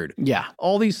looks weird. Yeah.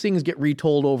 All these things get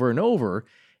retold over and over.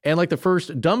 And like the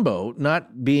first Dumbo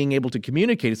not being able to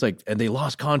communicate, it's like, and they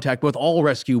lost contact with all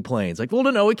rescue planes. Like, well,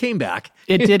 no, it came back.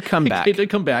 It did come back. It did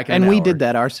come back in and an we hour. did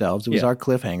that ourselves. It was our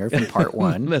cliffhanger from part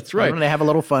 1. That's right. I'm going to have a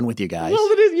little fun with you guys. Well,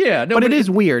 it is, yeah. No, but it is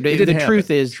weird. It the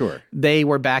truth is, sure, they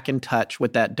were back in touch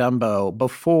with that Dumbo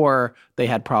before they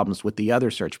had problems with the other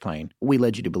search plane. We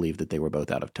led you to believe that they were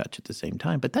both out of touch at the same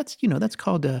time. But that's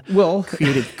called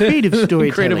creative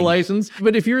storytelling. Creative license.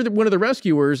 But if you're one of the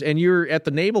rescuers and you're at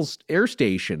the Naval Air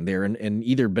Station there in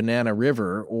either Banana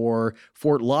River or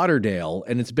Fort Lauderdale,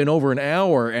 and it's been over an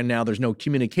hour and now there's no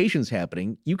communications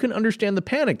happening, you can understand the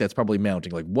panic that's probably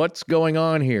mounting. Like, what's going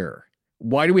on here?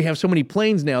 Why do we have so many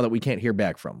planes now that we can't hear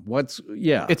back from?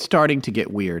 It's starting to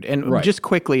get weird. And just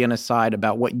quickly an aside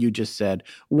about what you just said,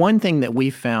 one thing that we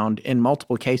found in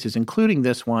multiple cases, including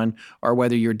this one, or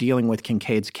whether you're dealing with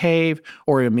Kincaid's Cave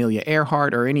or Amelia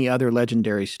Earhart or any other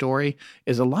legendary story,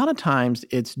 is a lot of times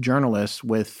it's journalists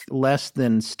with less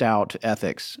than stout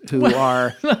ethics who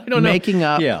are making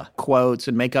up quotes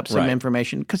and make up some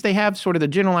information because they have sort of the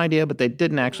general idea, but they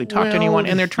didn't actually talk to anyone,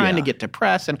 and they're trying to get to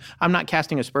press. And I'm not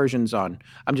casting aspersions on.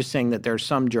 I'm just saying that there's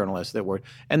some journalists that were,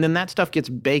 and then that stuff gets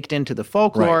baked into the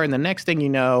folklore, and the next thing you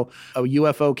know, a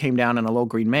UFO came down and a little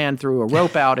green man threw a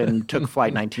rope out and took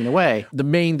Flight 19 away. The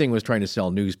main thing was trying to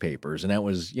sell newspapers, and that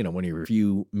was, when you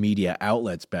review media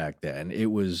outlets back then,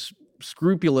 it was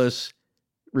scrupulous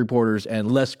reporters and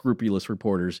less scrupulous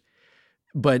reporters.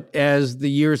 But as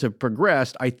the years have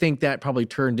progressed, I think that probably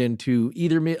turned into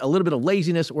either a little bit of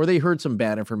laziness or they heard some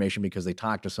bad information because they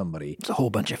talked to somebody. It's a whole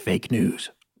bunch of fake news.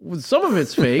 Some of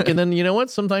it's fake, and then you know what?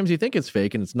 Sometimes you think it's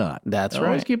fake and it's not. That's right.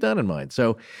 Always keep that in mind.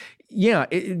 So, yeah.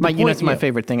 It's my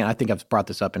favorite thing, and I think I've brought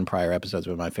this up in prior episodes,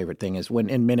 but my favorite thing is when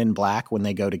in Men in Black, when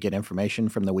they go to get information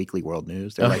from the Weekly World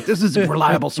News, they're like, this is a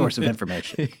reliable source of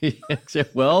information.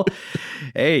 Well,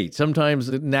 hey, sometimes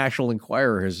the National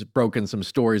Enquirer has broken some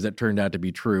stories that turned out to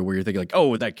be true, where you're thinking like,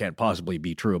 oh, that can't possibly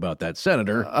be true about that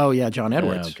senator. John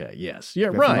Edwards. Okay, yes. Yeah,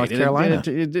 right. North Carolina.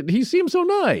 He seemed so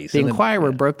nice. The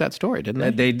Enquirer broke that story, didn't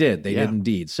they? They did. They did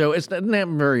indeed. So it doesn't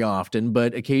happen very often,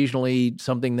 but occasionally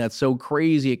something that's so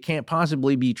crazy it can't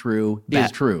possibly be true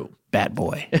is true. Bat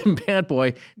Boy. Bat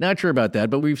Boy. Not sure about that,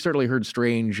 but we've certainly heard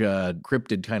strange,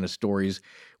 cryptid kind of stories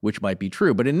which might be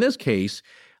true. But in this case,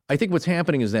 I think what's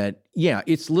happening is that,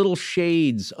 it's little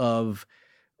shades of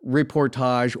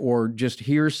reportage or just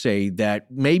hearsay that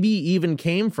maybe even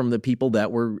came from the people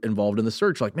that were involved in the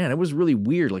search. Like, man, it was really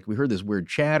weird. Like, we heard this weird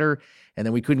chatter, and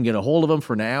then we couldn't get a hold of them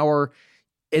for an hour.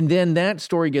 And then that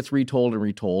story gets retold,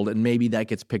 and maybe that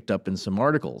gets picked up in some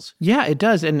articles. Yeah, it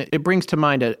does. And it brings to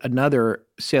mind another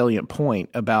salient point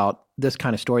about this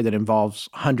kind of story that involves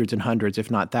hundreds and hundreds,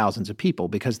 if not thousands of people,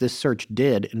 because this search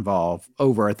did involve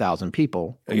over 1,000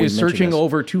 people. It's searching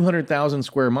over 200,000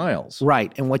 square miles.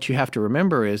 Right. And what you have to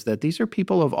remember is that these are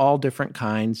people of all different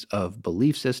kinds of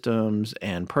belief systems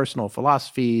and personal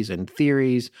philosophies and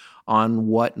theories on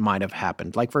what might have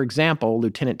happened. Like, for example,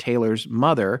 Lieutenant Taylor's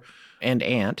mother and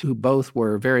aunt, who both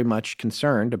were very much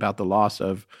concerned about the loss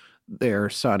of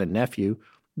their son and nephew,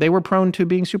 they were prone to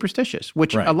being superstitious,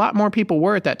 which a lot more people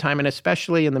were at that time, and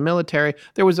especially in the military,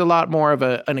 there was a lot more of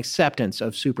an acceptance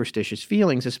of superstitious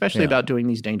feelings, especially about doing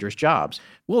these dangerous jobs.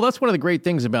 Well, that's one of the great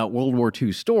things about World War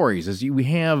II stories is we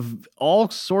have all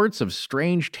sorts of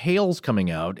strange tales coming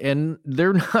out, and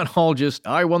they're not all just,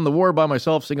 I won the war by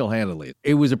myself single-handedly.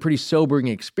 It was a pretty sobering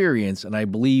experience, and I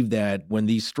believe that when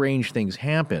these strange things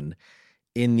happen,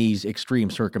 in these extreme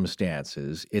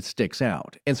circumstances, it sticks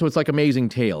out. And so it's like Amazing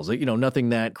Tales, nothing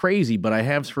that crazy, but I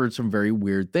have heard some very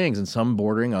weird things and some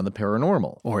bordering on the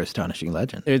paranormal. Or astonishing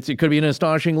legend. It could be an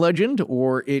astonishing legend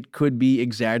or it could be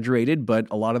exaggerated, but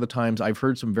a lot of the times I've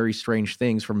heard some very strange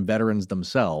things from veterans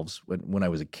themselves when I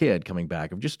was a kid coming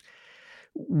back of just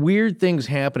weird things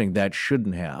happening that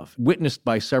shouldn't have. Witnessed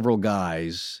by several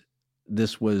guys,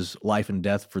 this was life and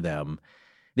death for them.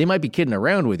 They might be kidding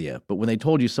around with you, but when they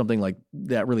told you something like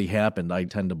that really happened, I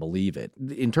tend to believe it.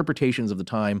 The interpretations of the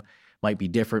time might be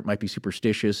different, might be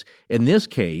superstitious. In this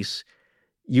case,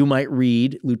 you might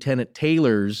read Lieutenant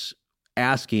Taylor's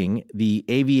asking the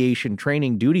aviation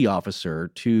training duty officer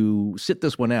to sit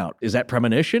this one out. Is that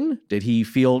premonition? Did he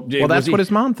feel... Well, that's what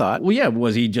his mom thought. Well, yeah,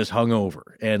 was he just hungover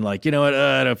and like, you know what,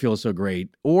 I don't feel so great?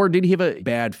 Or did he have a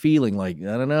bad feeling like,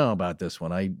 I don't know about this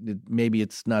one. Maybe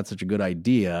it's not such a good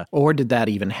idea. Or did that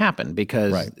even happen?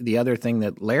 Because the other thing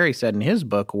that Larry said in his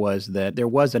book was that there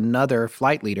was another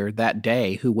flight leader that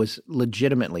day who was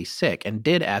legitimately sick and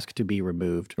did ask to be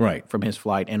removed from his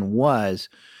flight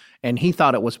and he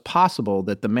thought it was possible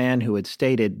that the man who had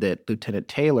stated that Lieutenant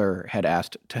Taylor had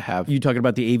asked to have... You talking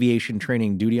about the aviation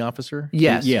training duty officer?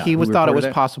 Yes. He thought it was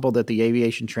possible that the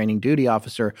aviation training duty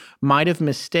officer might have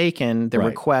mistaken the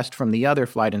request from the other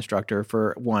flight instructor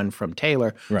for one from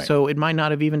Taylor. Right. So it might not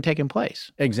have even taken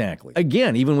place. Exactly.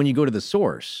 Again, even when you go to the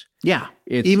source... Yeah,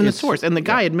 even the source. And the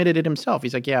guy admitted it himself.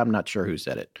 He's like, yeah, I'm not sure who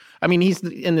said it. I mean, he's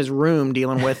in this room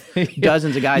dealing with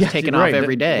dozens of guys taking off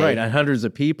every day. Right, and hundreds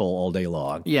of people all day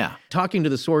long. Yeah. Talking to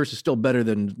the source is still better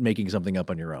than making something up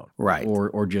on your own. Right.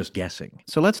 Or just guessing.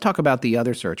 So let's talk about the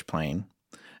other search plane,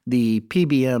 the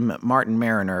PBM Martin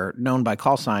Mariner, known by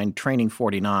call sign Training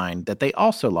 49, that they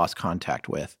also lost contact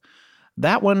with.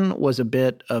 That one was a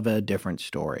bit of a different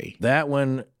story. That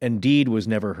one, indeed, was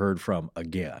never heard from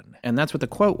again. And that's what the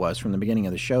quote was from the beginning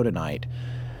of the show tonight.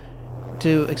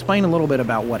 To explain a little bit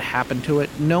about what happened to it,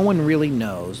 no one really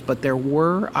knows, but there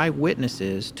were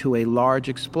eyewitnesses to a large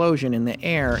explosion in the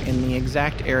air in the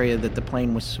exact area that the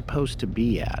plane was supposed to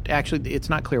be at. Actually, it's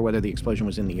not clear whether the explosion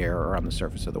was in the air or on the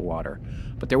surface of the water.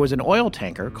 But there was an oil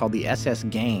tanker called the SS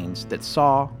Gaines that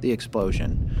saw the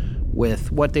explosion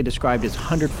with what they described as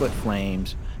 100-foot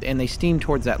flames, and they steamed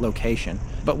towards that location.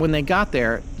 But when they got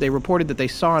there, they reported that they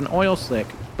saw an oil slick,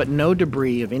 but no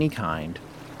debris of any kind,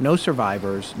 no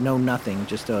survivors, no nothing,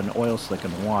 just an oil slick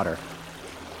in the water.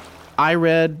 I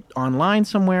read online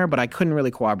somewhere, but I couldn't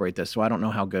really corroborate this, so I don't know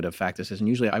how good a fact this is. And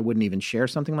usually I wouldn't even share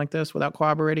something like this without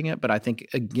corroborating it, but I think,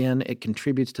 again, it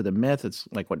contributes to the myth. It's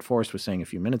like what Forrest was saying a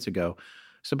few minutes ago.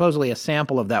 Supposedly a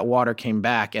sample of that water came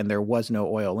back and there was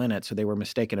no oil in it, so they were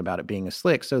mistaken about it being a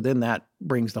slick. So then that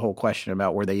brings the whole question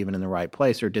about were they even in the right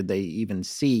place or did they even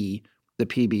see the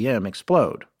PBM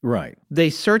explode? Right.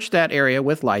 They searched that area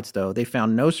with lights, though. They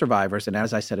found no survivors, and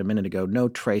as I said a minute ago, no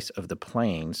trace of the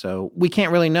plane. So we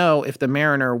can't really know if the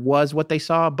Mariner was what they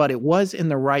saw, but it was in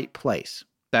the right place.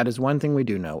 That is one thing we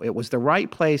do know. It was the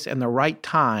right place and the right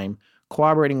time,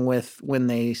 corroborating with when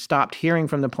they stopped hearing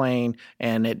from the plane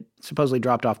and it supposedly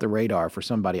dropped off the radar for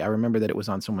somebody. I remember that it was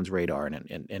on someone's radar and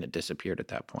it disappeared at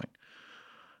that point.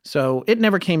 So it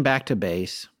never came back to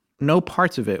base. No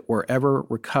parts of it were ever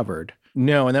recovered.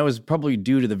 No, and that was probably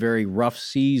due to the very rough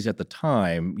seas at the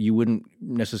time. You wouldn't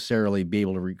necessarily be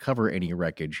able to recover any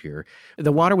wreckage here.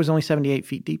 The water was only 78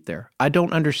 feet deep there. I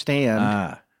don't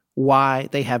understand why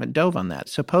they haven't dove on that.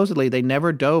 Supposedly, they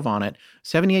never dove on it.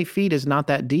 78 feet is not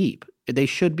that deep. They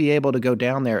should be able to go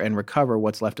down there and recover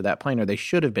what's left of that plane, or they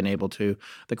should have been able to.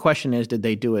 The question is, did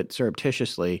they do it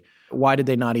surreptitiously? Why did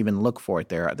they not even look for it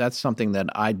there? That's something that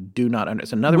I do not understand.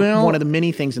 It's another one of the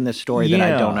many things in this story that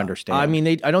I don't understand. I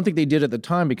mean, I don't think they did at the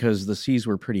time because the seas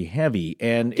were pretty heavy.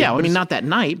 And not that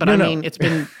night, but mean, it's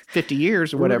been 50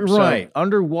 years or whatever. Right. So.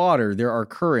 Underwater, there are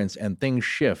currents and things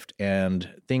shift and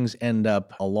things end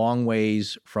up a long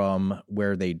ways from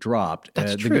where they dropped.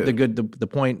 That's true. The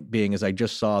point being is I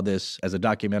just saw this as a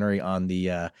documentary on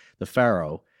the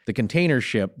Faro, the container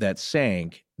ship that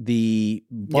sank. The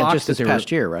box just this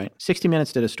past year, right? 60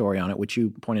 Minutes did a story on it, which you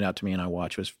pointed out to me and I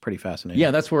watched. It was pretty fascinating. Yeah,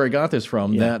 that's where I got this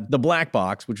from. Yeah. The black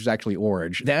box, which is actually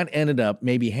orange, that ended up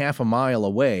maybe half a mile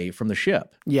away from the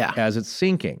ship as it's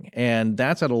sinking. And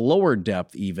that's at a lower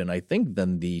depth even, I think,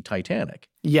 than the Titanic.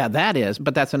 Yeah, that is.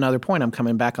 But that's another point. I'm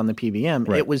coming back on the PBM.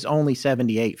 Right. It was only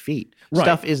 78 feet. Right.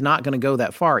 Stuff is not going to go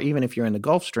that far, even if you're in the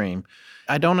Gulf Stream.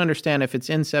 I don't understand if it's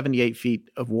in 78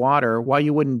 feet of water, why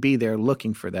you wouldn't be there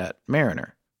looking for that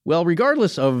Mariner. Well,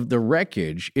 regardless of the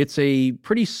wreckage, it's a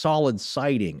pretty solid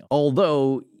sighting,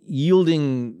 although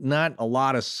yielding not a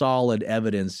lot of solid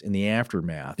evidence in the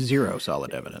aftermath. Zero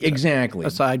solid evidence. Exactly.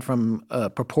 Aside from a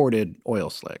purported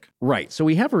oil slick. Right. So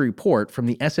we have a report from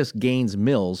the SS Gaines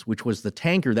Mills, which was the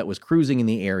tanker that was cruising in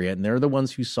the area, and they're the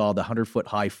ones who saw the 100-foot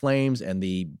high flames and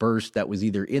the burst that was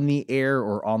either in the air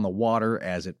or on the water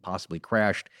as it possibly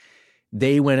crashed.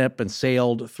 They went up and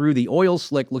sailed through the oil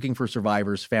slick looking for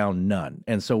survivors, found none.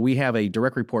 And so we have a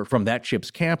direct report from that ship's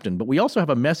captain, but we also have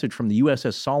a message from the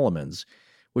USS Solomons,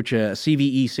 which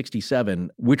CVE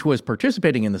 67, which was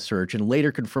participating in the search and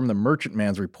later confirmed the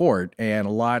merchantman's report and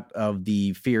a lot of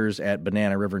the fears at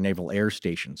Banana River Naval Air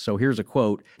Station. So here's a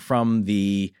quote from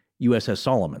the USS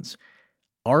Solomons.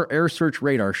 Our air search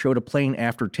radar showed a plane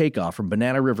after takeoff from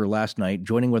Banana River last night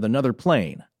joining with another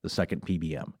plane, the second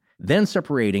PBM. then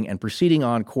separating and proceeding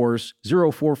on course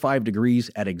 045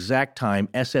 degrees at exact time.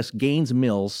 SS Gaines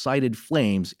Mills sighted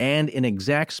flames, and in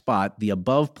exact spot, the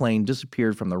above plane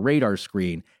disappeared from the radar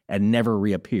screen and never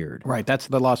reappeared. Right, that's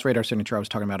the lost radar signature I was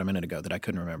talking about a minute ago that I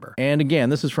couldn't remember. And again,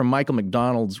 this is from Michael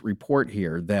McDonald's report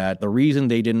here, that the reason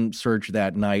they didn't search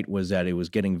that night was that it was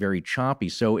getting very choppy.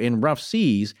 So in rough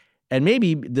seas, and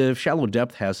maybe the shallow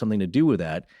depth has something to do with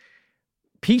that,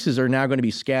 pieces are now going to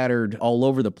be scattered all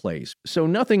over the place. So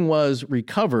nothing was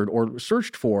recovered or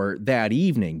searched for that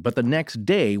evening, but the next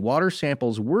day, water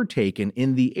samples were taken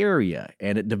in the area,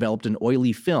 and it developed an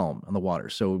oily film on the water.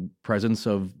 So presence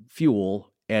of fuel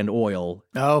and oil.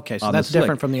 Oh, okay, so that's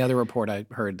different from the other report I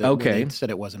heard that they said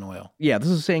it wasn't oil. Yeah, this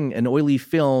is saying an oily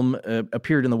film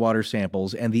appeared in the water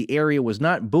samples, and the area was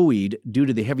not buoyed due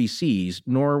to the heavy seas,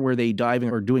 nor were they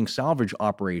diving or doing salvage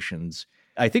operations.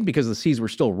 I think because the seas were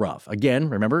still rough. Again,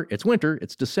 remember, it's winter,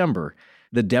 it's December.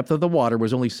 The depth of the water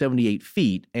was only 78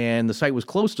 feet, and the site was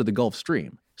close to the Gulf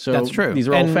Stream. So that's true. These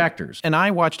are all factors. And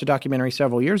I watched a documentary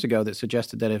several years ago that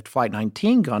suggested that if Flight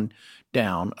 19 gone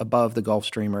down above the Gulf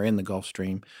Stream or in the Gulf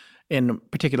Stream, in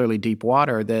particularly deep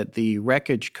water, that the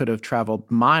wreckage could have traveled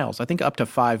miles, I think up to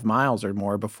 5 miles or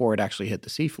more before it actually hit the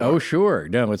seafloor. Oh, sure.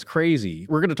 No, it's crazy.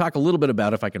 We're going to talk a little bit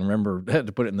about, if I can remember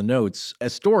to put it in the notes, a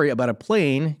story about a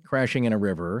plane crashing in a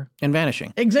river. And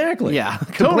vanishing. Exactly. Yeah,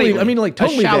 totally. I mean, like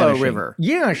totally a shallow vanishing. river.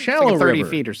 Yeah, shallow it's like 30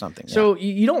 river. feet or something. Yeah. So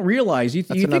you don't realize, you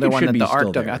That's think another it one should that be the still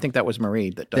Ark dug. there. I think that was Marie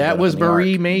that dug that was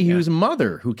Marie Ark. Mayhew's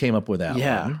mother who came up with that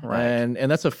one. Right.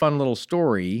 And that's a fun little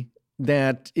story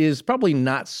that is probably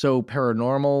not so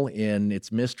paranormal in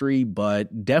its mystery,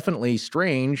 but definitely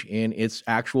strange in its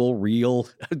actual, real,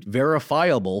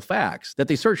 verifiable facts that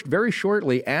they searched very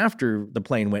shortly after the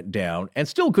plane went down and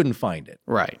still couldn't find it.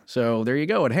 Right. So there you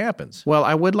go. It happens. Well,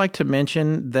 I would like to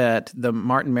mention that the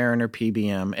Martin Mariner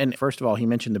PBM, and first of all, he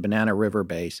mentioned the Banana River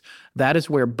base. That is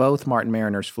where both Martin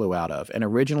Mariners flew out of. And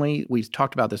originally, we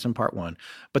talked about this in part 1,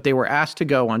 but they were asked to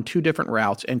go on 2 different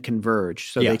routes and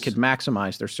converge so they could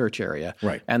maximize their search area.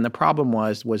 Right. And the problem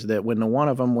was that when the one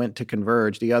of them went to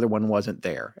converge, the other one wasn't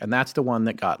there. And that's the one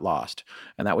that got lost.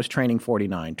 And that was Training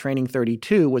 49. Training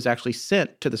 32 was actually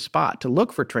sent to the spot to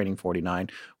look for Training 49.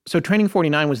 So Training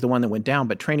 49 was the one that went down,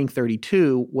 but Training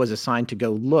 32 was assigned to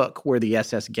go look where the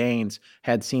SS Gaines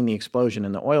had seen the explosion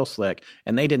in the oil slick,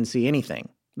 and they didn't see anything.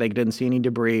 They didn't see any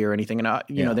debris or anything. And,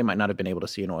 you know, they might not have been able to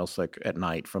see an oil slick at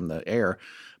night from the air,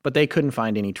 but they couldn't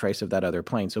find any trace of that other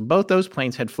plane. So both those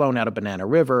planes had flown out of Banana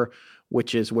River,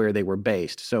 which is where they were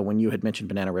based. So when you had mentioned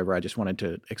Banana River, I just wanted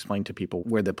to explain to people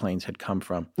where the planes had come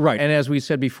from. Right. And as we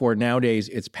said before, nowadays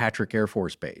it's Patrick Air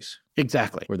Force Base.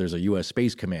 Exactly. Where there's a U.S.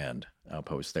 Space Command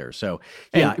outpost there. So,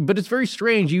 yeah, but it's very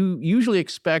strange. You usually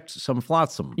expect some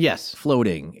flotsam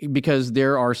floating because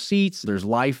there are seats, there's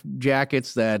life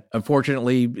jackets that,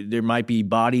 unfortunately, there might be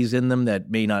bodies in them that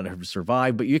may not have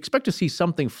survived, but you expect to see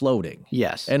something floating.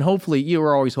 Yes. And hopefully, you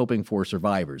are always hoping for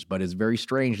survivors, but it's very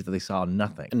strange that they saw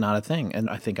nothing. Not a thing. And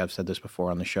I think I've said this before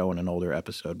on the show in an older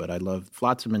episode, but I love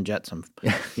flotsam and jetsam.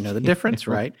 You know the difference,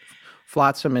 right?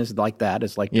 Flotsam is like that.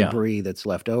 It's like debris that's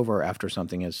left over after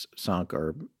something is sunk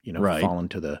or, you know, fallen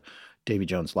to the Davy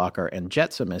Jones locker. And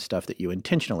jetsam is stuff that you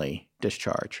intentionally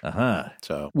discharge.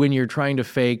 So when you're trying to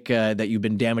fake that you've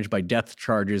been damaged by depth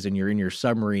charges and you're in your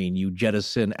submarine, you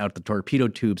jettison out the torpedo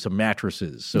tube some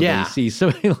mattresses. So they see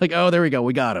something like, oh, there we go.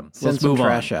 We got him. Let's move on.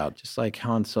 Trash out, just like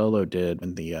Han Solo did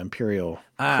when the Imperial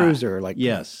cruiser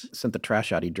sent the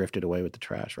trash out. He drifted away with the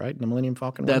trash, right? The Millennium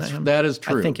Falcon. That is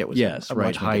true. I think it was.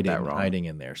 Hiding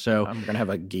in there. So I'm going to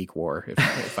have a geek war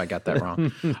if I got that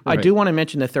wrong. I do want to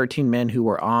mention the 13 men who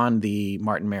were on the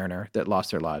Martin Mariner that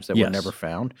lost their lives that were never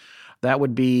found. That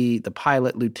would be the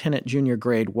pilot, Lieutenant Junior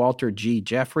Grade Walter G.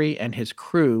 Jeffrey, and his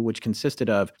crew, which consisted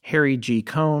of Harry G.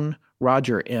 Cohn,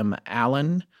 Roger M.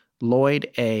 Allen, Lloyd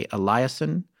A.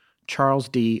 Eliason, Charles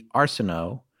D.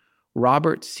 Arsenault,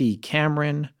 Robert C.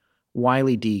 Cameron,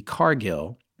 Wiley D.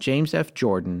 Cargill, James F.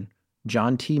 Jordan,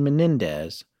 John T.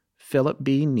 Menendez, Philip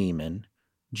B. Neiman,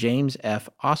 James F.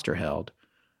 Osterheld,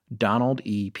 Donald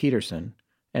E. Peterson,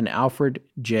 and Alfred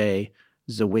J.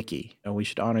 Zawicki. And we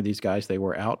should honor these guys. They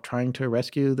were out trying to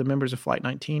rescue the members of Flight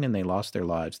 19, and they lost their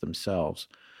lives themselves.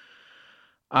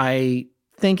 I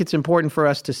think it's important for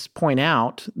us to point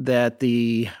out that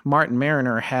the Martin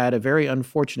Mariner had a very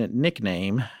unfortunate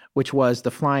nickname, which was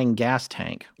the Flying Gas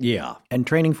Tank. Yeah. And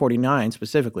Training 49,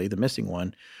 specifically, the missing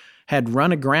one, had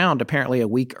run aground apparently a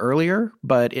week earlier,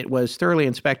 but it was thoroughly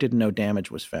inspected and no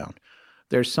damage was found.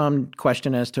 There's some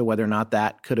question as to whether or not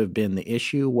that could have been the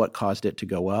issue, what caused it to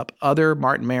go up. Other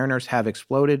Martin Mariners have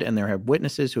exploded, and there have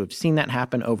witnesses who have seen that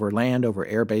happen over land, over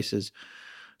air bases.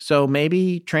 So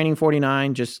maybe Training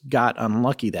 49 just got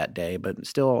unlucky that day, but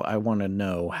still I want to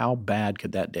know, how bad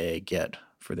could that day get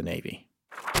for the Navy?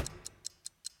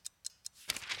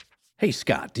 Hey,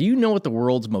 Scott, do you know what the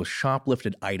world's most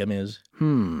shoplifted item is?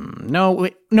 No,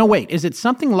 wait. Is it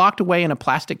something locked away in a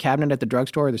plastic cabinet at the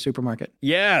drugstore or the supermarket?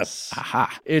 Yes.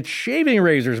 Aha. It's shaving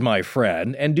razors, my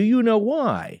friend. And do you know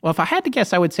why? Well, if I had to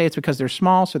guess, I would say it's because they're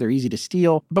small, so they're easy to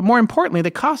steal. But more importantly,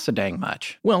 they cost so dang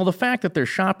much. Well, the fact that they're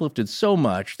shoplifted so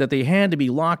much that they had to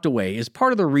be locked away is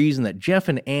part of the reason that Jeff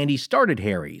and Andy started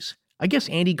Harry's. I guess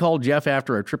Andy called Jeff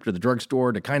after a trip to the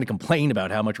drugstore to kind of complain about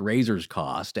how much razors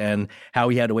cost and how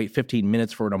he had to wait 15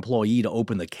 minutes for an employee to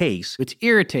open the case. It's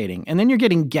irritating, and then you're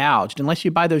getting gouged unless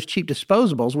you buy those cheap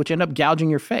disposables, which end up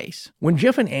gouging your face. When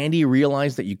Jeff and Andy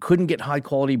realized that you couldn't get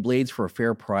high-quality blades for a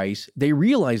fair price, they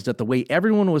realized that the way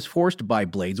everyone was forced to buy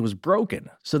blades was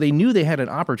broken, so they knew they had an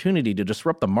opportunity to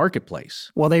disrupt the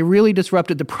marketplace. Well, they really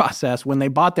disrupted the process when they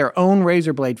bought their own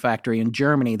razor blade factory in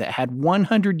Germany that had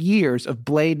 100 years of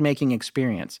blade-making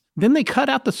experience. Then they cut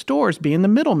out the stores being the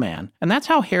middleman, and that's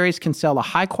how Harry's can sell a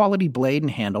high-quality blade and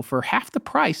handle for half the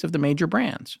price of the major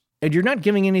brands. And you're not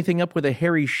giving anything up with a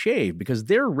Harry's shave, because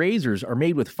their razors are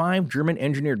made with 5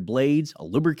 German-engineered blades, a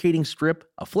lubricating strip,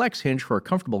 a flex hinge for a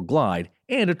comfortable glide,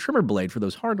 and a trimmer blade for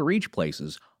those hard-to-reach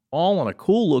places, all on a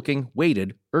cool-looking,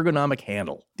 weighted, ergonomic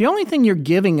handle. The only thing you're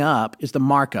giving up is the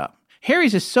markup.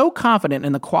 Harry's is so confident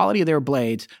in the quality of their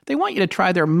blades, they want you to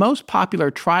try their most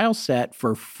popular trial set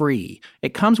for free.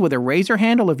 It comes with a razor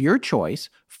handle of your choice,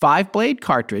 5-blade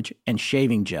cartridge, and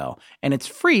shaving gel. And it's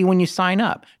free when you sign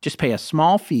up. Just pay a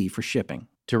small fee for shipping.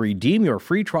 To redeem your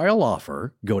free trial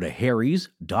offer, go to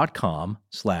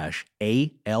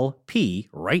harrys.com/ALP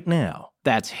right now.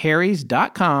 That's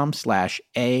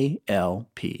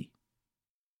harrys.com/ALP.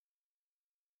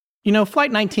 You know,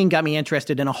 Flight 19 got me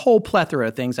interested in a whole plethora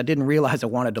of things I didn't realize I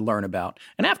wanted to learn about.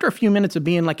 And after a few minutes of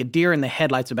being like a deer in the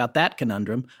headlights about that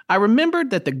conundrum, I remembered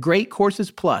that the Great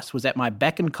Courses Plus was at my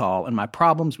beck and call, and my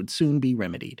problems would soon be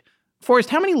remedied.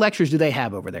 Forrest, how many lectures do they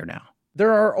have over there now?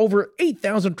 There are over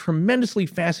 8,000 tremendously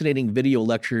fascinating video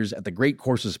lectures at the Great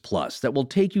Courses Plus that will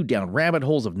take you down rabbit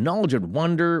holes of knowledge and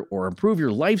wonder, or improve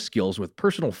your life skills with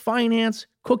personal finance,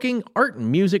 cooking, art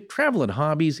and music, travel and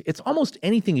hobbies. It's almost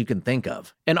anything you can think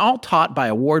of. And all taught by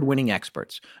award-winning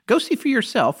experts. Go see for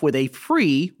yourself with a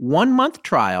free 1-month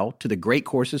trial to the Great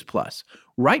Courses Plus,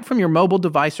 right from your mobile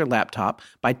device or laptop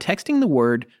by texting the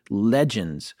word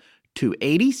LEGENDS to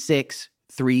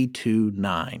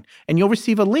 86329. And you'll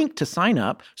receive a link to sign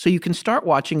up so you can start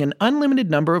watching an unlimited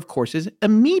number of courses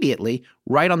immediately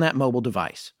right on that mobile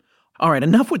device. All right,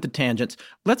 enough with the tangents.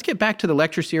 Let's get back to the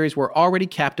lecture series we're already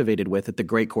captivated with at the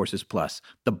Great Courses Plus,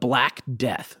 the Black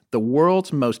Death, the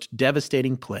world's most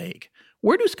devastating plague.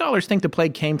 Where do scholars think the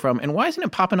plague came from, and why isn't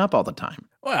it popping up all the time?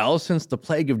 Well, since the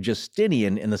plague of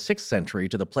Justinian in the 6th century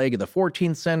to the plague of the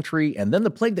 14th century, and then the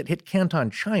plague that hit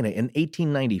Canton, China in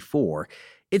 1894,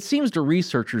 it seems to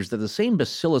researchers that the same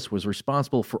bacillus was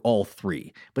responsible for all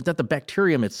three, but that the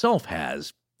bacterium itself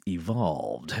has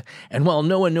evolved. And while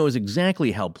no one knows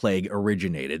exactly how plague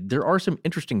originated, there are some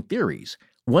interesting theories.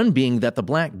 One being that the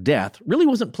Black Death really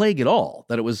wasn't plague at all,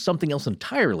 that it was something else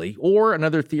entirely, or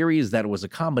another theory is that it was a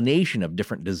combination of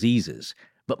different diseases.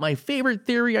 But my favorite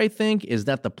theory, I think, is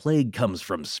that the plague comes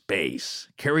from space,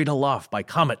 carried aloft by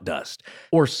comet dust,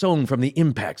 or sown from the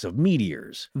impacts of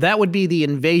meteors. That would be the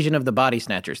invasion of the body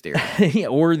snatchers theory. Yeah,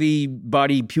 or the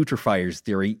body putrefiers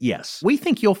theory, yes. We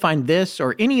think you'll find this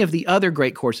or any of the other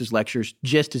Great Courses lectures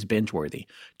just as binge-worthy.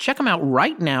 Check them out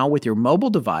right now with your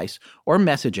mobile device or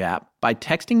message app by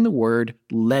texting the word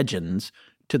LEGENDS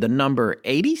to the number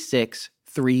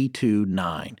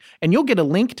 86329. And you'll get a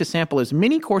link to sample as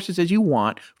many courses as you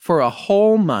want for a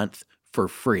whole month for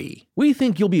free. We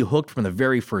think you'll be hooked from the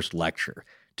very first lecture.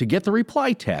 To get the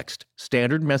reply text,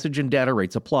 standard message and data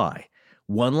rates apply.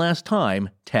 One last time,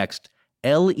 text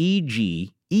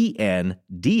LEGENDS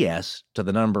to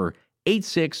the number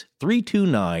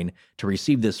 86329 to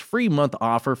receive this free month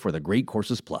offer for the Great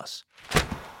Courses Plus.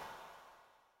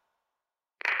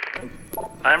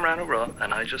 I'm Ryan O'Rourke,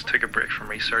 and I just took a break from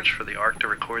research for the ARC to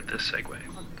record this segue.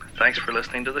 Thanks for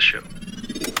listening to the show.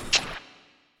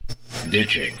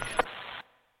 Ditching.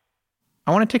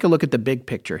 I want to take a look at the big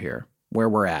picture here, where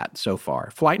we're at so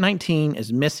far. Flight 19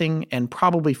 is missing and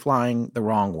probably flying the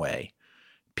wrong way.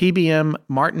 PBM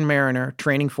Martin Mariner,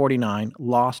 Training 49,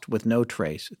 lost with no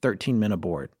trace, 13 men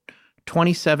aboard.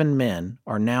 27 men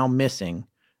are now missing,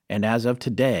 and as of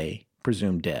today,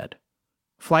 presumed dead.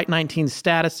 Flight 19's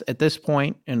status at this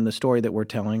point in the story that we're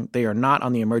telling, they are not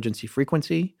on the emergency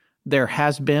frequency. There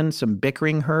has been some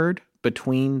bickering heard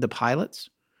between the pilots.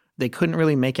 They couldn't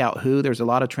really make out who. There's a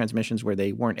lot of transmissions where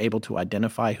they weren't able to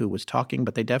identify who was talking,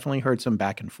 but they definitely heard some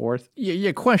back and forth.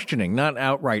 Yeah, questioning, not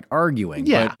outright arguing.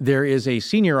 Yeah. But there is a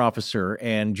senior officer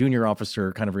and junior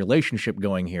officer kind of relationship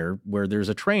going here where there's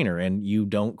a trainer and you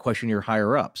don't question your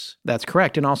higher-ups. That's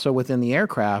correct. And also within the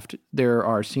aircraft, there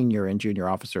are senior and junior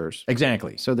officers.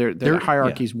 Exactly. So their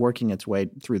hierarchy's working its way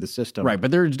through the system. Right,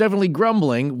 but there's definitely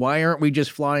grumbling. Why aren't we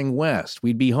just flying west?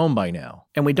 We'd be home by now.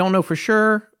 And we don't know for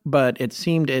sure, but it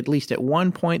seemed at least at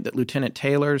one point that Lieutenant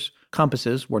Taylor's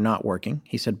compasses were not working.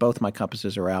 He said, both my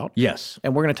compasses are out. Yes.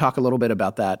 And we're going to talk a little bit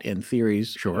about that in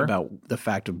theories about the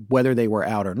fact of whether they were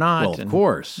out or not. Well, of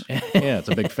course. Yeah, it's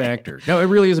a big factor. No, it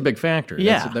really is a big factor.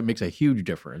 Yeah. That makes a huge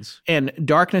difference. And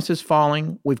darkness is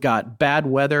falling. We've got bad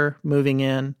weather moving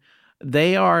in.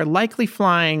 They are likely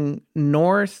flying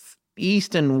north,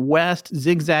 east, and west,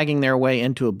 zigzagging their way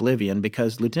into oblivion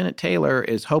because Lieutenant Taylor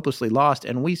is hopelessly lost,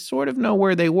 and we sort of know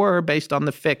where they were based on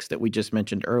the fix that we just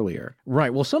mentioned earlier.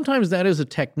 Right. Well, sometimes that is a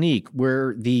technique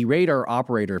where the radar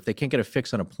operator, if they can't get a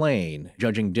fix on a plane,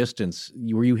 judging distance,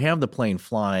 where you have the plane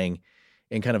flying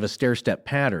in kind of a stair-step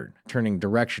pattern, turning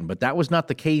direction. But that was not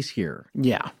the case here.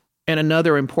 Yeah. And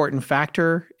another important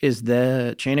factor is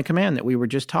the chain of command that we were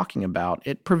just talking about.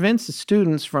 It prevents the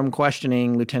students from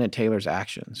questioning Lieutenant Taylor's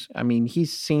actions. I mean,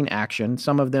 he's seen action.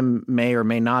 Some of them may or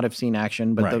may not have seen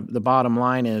action, but the bottom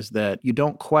line is that you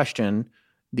don't question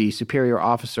the superior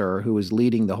officer who is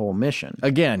leading the whole mission.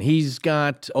 Again, he's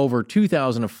got over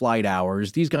 2,000 of flight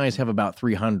hours. These guys have about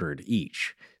 300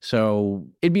 each. So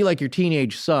it'd be like your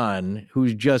teenage son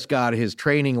who's just got his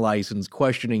training license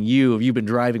questioning you if you've been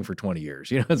driving for 20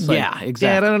 years. You know, it's like, yeah, exactly.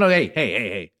 Dad, I don't know.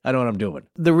 Hey, I know what I'm doing.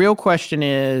 The real question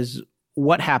is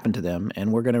what happened to them,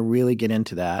 and we're going to really get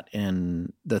into that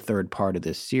in the third part of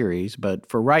this series. But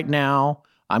for right now,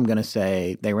 I'm going to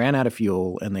say they ran out of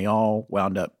fuel and they all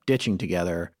wound up ditching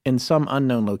together in some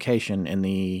unknown location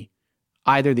in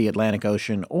either the Atlantic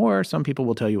Ocean or some people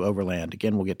will tell you overland.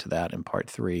 Again, we'll get to that in part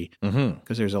 3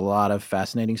 because there's a lot of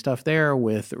fascinating stuff there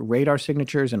with radar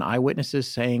signatures and eyewitnesses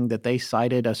saying that they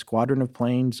sighted a squadron of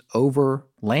planes over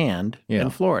land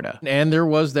in Florida. And there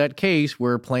was that case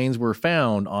where planes were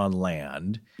found on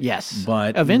land. Yes,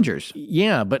 but Avengers.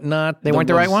 Yeah, but not... They weren't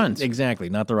the right ones.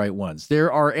 Exactly, not the right ones.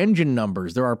 There are engine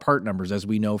numbers, there are part numbers, as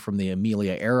we know from the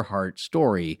Amelia Earhart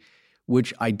story,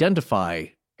 which identify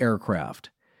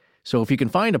aircraft. So if you can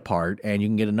find a part and you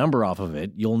can get a number off of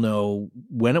it, you'll know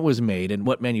when it was made and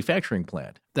what manufacturing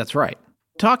plant. That's right.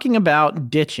 Talking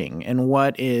about ditching and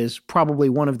what is probably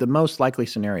one of the most likely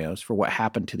scenarios for what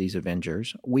happened to these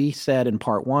Avengers, we said in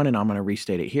part 1, and I'm going to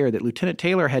restate it here, that Lieutenant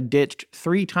Taylor had ditched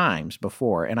 3 times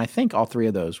before, and I think all 3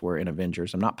 of those were in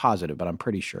Avengers. I'm not positive, but I'm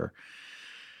pretty sure.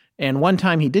 And one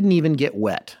time he didn't even get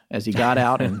wet as he got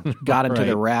out and got into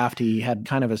the raft. He had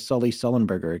kind of a Sully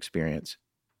Sullenberger experience.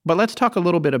 But let's talk a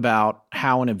little bit about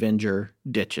how an Avenger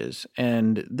ditches.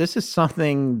 And this is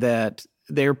something that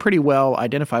they're pretty well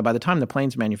identified. By the time the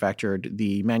plane's manufactured,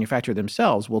 the manufacturer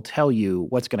themselves will tell you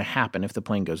what's going to happen if the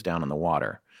plane goes down in the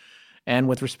water. And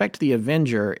with respect to the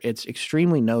Avenger, it's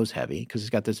extremely nose-heavy because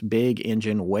it's got this big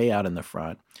engine way out in the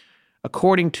front.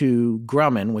 According to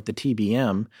Grumman with the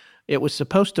TBM, it was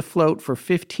supposed to float for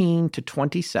 15 to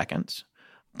 20 seconds,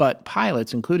 but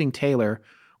pilots, including Taylor,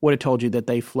 would have told you that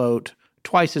they float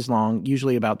twice as long,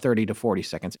 usually about 30 to 40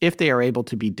 seconds, if they are able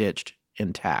to be ditched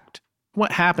intact.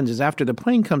 What happens is after the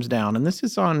plane comes down, and this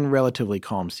is on relatively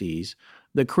calm seas,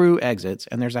 the crew exits,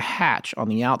 and there's a hatch on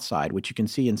the outside, which you can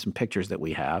see in some pictures that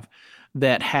we have,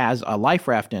 that has a life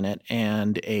raft in it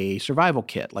and a survival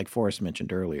kit, like Forrest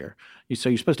mentioned earlier. So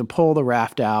you're supposed to pull the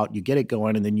raft out, you get it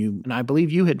going, and then and I believe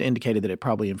you had indicated that it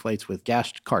probably inflates with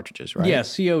gas cartridges, right? Yeah,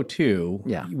 CO2.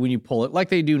 Yeah. When you pull it, like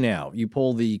they do now, you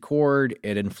pull the cord,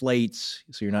 it inflates,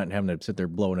 so you're not having to sit there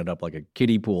blowing it up like a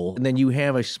kiddie pool. And then you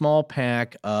have a small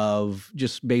pack of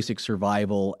just basic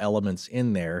survival elements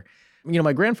in there. You know,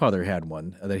 my grandfather had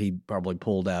one that he probably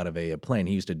pulled out of a plane.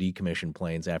 He used to decommission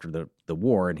planes after the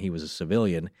war, and he was a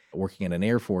civilian working at an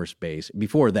Air Force base.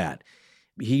 Before that,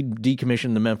 he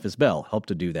decommissioned the Memphis Belle, helped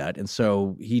to do that. And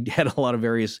so he had a lot of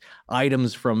various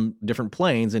items from different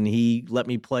planes, and he let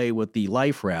me play with the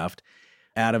life raft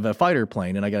out of a fighter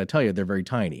plane. And I got to tell you, they're very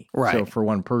tiny. Right. So for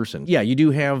one person. Yeah, you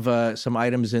do have some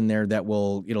items in there that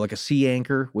will, like a sea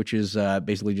anchor, which is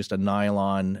basically just a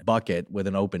nylon bucket with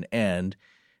an open end.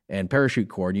 and parachute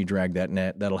cord, you drag that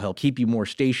net, that'll help keep you more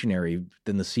stationary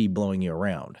than the sea blowing you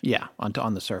around. Yeah,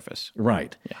 on the surface.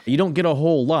 Right. Yeah. You don't get a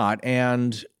whole lot,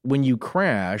 and when you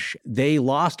crash, they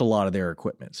lost a lot of their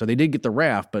equipment. So they did get the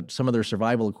raft, but some of their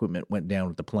survival equipment went down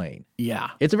with the plane. Yeah.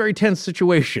 It's a very tense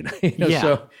situation.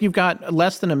 So you've got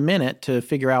less than a minute to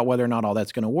figure out whether or not all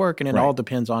that's going to work, and it all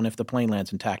depends on if the plane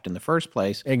lands intact in the first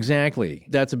place. Exactly.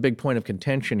 That's a big point of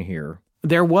contention here.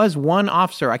 There was one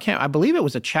officer, I believe it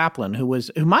was a chaplain who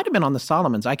might have been on the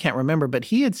Solomons, I can't remember, but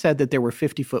he had said that there were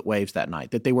 50-foot waves that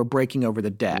night, that they were breaking over the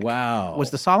deck. Wow.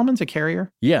 Was the Solomons a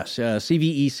carrier? Yes,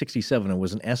 CVE-67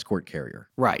 was an escort carrier.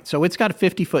 Right. So it's got a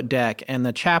 50-foot deck, and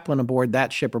the chaplain aboard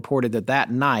that ship reported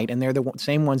that night, and they're the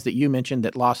same ones that you mentioned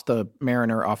that lost the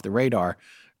Mariner off the radar,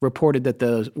 reported that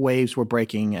the waves were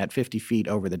breaking at 50 feet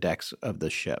over the decks of the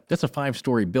ship. That's a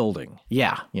 5-story building.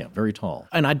 Yeah. Yeah, very tall.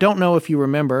 And I don't know if you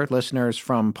remember, listeners,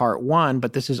 from part 1,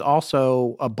 but this is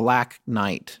also a black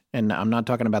night. And I'm not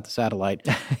talking about the satellite.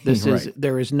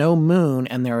 There is no moon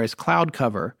and there is cloud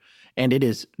cover, and it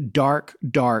is dark,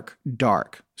 dark,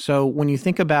 dark. So when you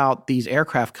think about these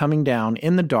aircraft coming down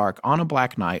in the dark on a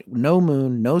black night, no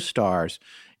moon, no stars,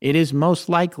 it is most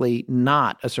likely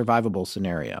not a survivable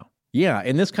scenario. Yeah,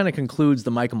 and this kind of concludes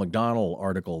the Michael McDonald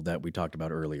article that we talked about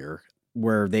earlier,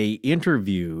 where they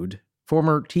interviewed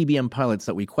former TBM pilots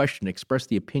that we questioned expressed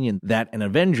the opinion that an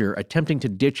Avenger attempting to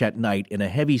ditch at night in a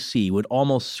heavy sea would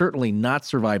almost certainly not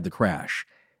survive the crash.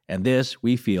 And this,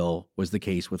 we feel, was the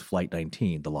case with Flight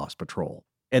 19, the Lost Patrol.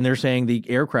 And they're saying the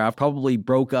aircraft probably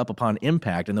broke up upon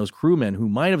impact, and those crewmen who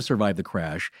might have survived the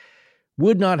crash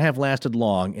would not have lasted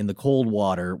long in the cold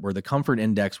water where the comfort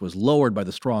index was lowered by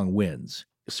the strong winds.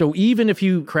 So even if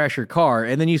you crash your car,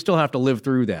 and then you still have to live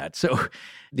through that. So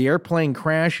the airplane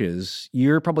crashes,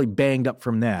 you're probably banged up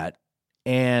from that,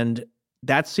 and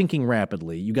that's sinking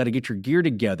rapidly. You got to get your gear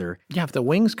together. Yeah, if the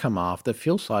wings come off, the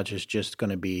fuselage is just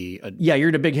going to be you're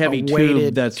in a big heavy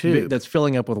tube that's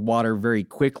filling up with water very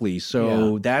quickly.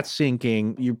 So that's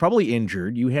sinking. You're probably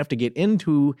injured. You have to get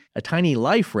into a tiny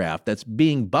life raft that's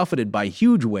being buffeted by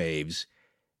huge waves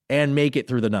and make it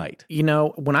through the night. You know,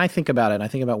 when I think about it, I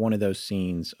think about one of those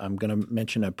scenes. I'm going to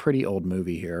mention a pretty old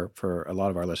movie here for a lot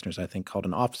of our listeners, I think, called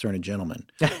An Officer and a Gentleman.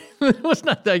 It's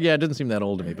not that, it doesn't seem that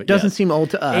old to me. But doesn't seem old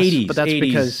to us, 80s, but that's 80s,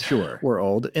 because we're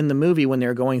old. In the movie, when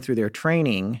they're going through their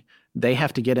training, they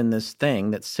have to get in this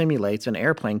thing that simulates an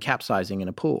airplane capsizing in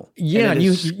a pool. Yeah, and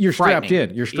you're strapped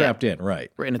in. You're strapped in, right.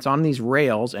 And it's on these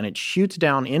rails, and it shoots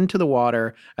down into the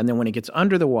water, and then when it gets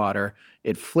under the water,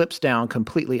 it flips down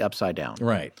completely upside down.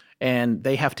 Right. And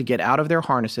they have to get out of their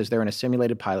harnesses. They're in a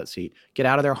simulated pilot seat. Get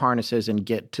out of their harnesses and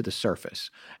get to the surface.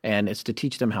 And it's to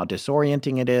teach them how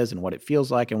disorienting it is and what it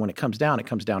feels like. And when it comes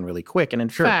down really quick. And in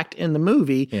fact, in the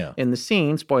movie, in the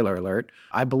scene, spoiler alert,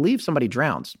 I believe somebody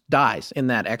dies in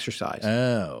that exercise.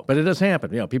 Oh, but it does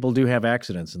happen. People do have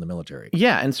accidents in the military.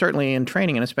 Yeah, and certainly in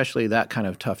training, and especially that kind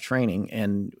of tough training.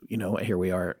 And, here we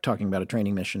are talking about a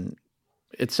training mission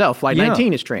itself. Flight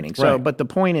 19 is training. So, but the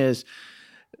point is,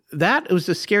 that was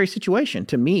a scary situation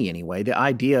to me anyway, the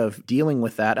idea of dealing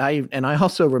with that. I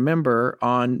also remember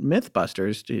on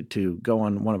Mythbusters, to go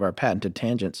on one of our patented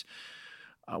tangents,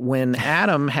 when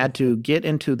Adam had to get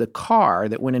into the car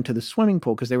that went into the swimming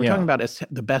pool, because they were talking about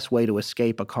the best way to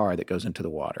escape a car that goes into the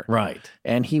water. Right.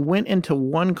 And he went into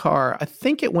one car, I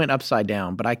think it went upside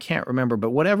down, but I can't remember.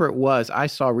 But whatever it was, I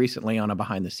saw recently on a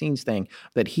behind-the-scenes thing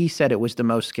that he said it was the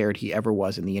most scared he ever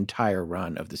was in the entire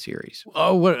run of the series.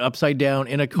 Oh, what, upside down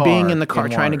in a car? Being in the car,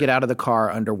 trying to get out of the car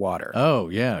underwater. Oh,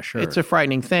 yeah, sure. It's a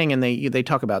frightening thing, and they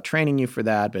talk about training you for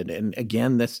that. But and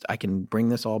again, I can bring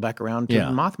this all back around to the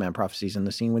Mothman prophecies and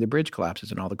the scene where the bridge collapses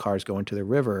and all the cars go into the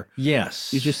river.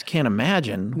 Yes. You just can't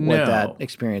imagine what that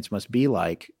experience must be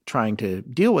like, trying to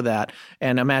deal with that.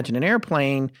 And imagine an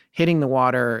airplane hitting the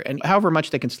water, and however much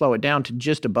they can slow it down to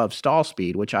just above stall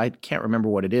speed, which I can't remember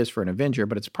what it is for an Avenger,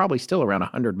 but it's probably still around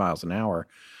 100 miles an hour.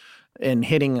 And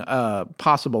hitting a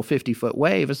possible 50-foot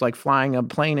wave is like flying a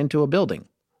plane into a building.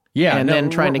 Yeah. And then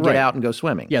trying to get out and go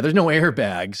swimming. Yeah, there's no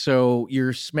airbag, so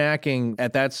you're smacking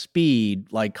at that speed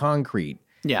like concrete.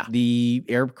 Yeah. The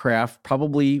aircraft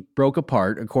probably broke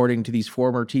apart, according to these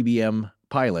former TBM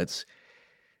pilots.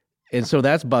 And so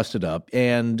that's busted up.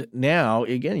 And now,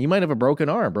 again, you might have a broken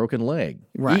arm, broken leg.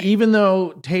 Right. Even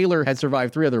though Taylor had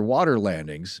survived 3 other water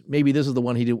landings, maybe this is the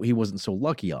one he wasn't so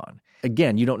lucky on.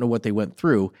 Again, you don't know what they went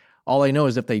through. All I know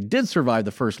is if they did survive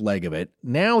the first leg of it,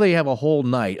 now they have a whole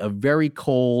night of very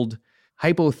cold,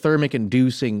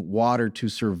 hypothermic-inducing water to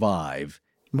survive.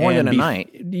 More than a night.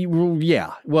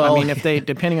 Yeah. Well, I mean, if they,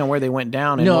 depending on where they went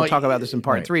down, and we'll talk about this in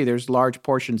part 3, there's large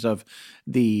portions of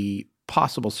the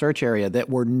possible search area that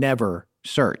were never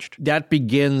searched. That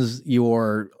begins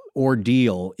your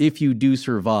ordeal if you do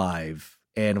survive.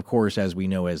 And of course, as we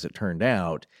know, as it turned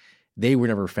out, they were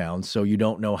never found, so you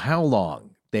don't know how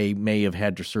long they may have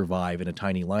had to survive in a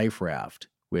tiny life raft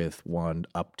with 1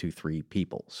 up to 3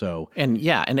 people. So, and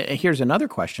here's another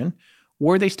question.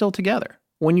 Were they still together?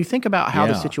 When you think about how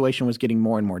the situation was getting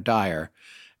more and more dire,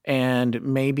 and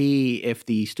maybe if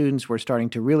the students were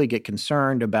starting to really get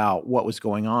concerned about what was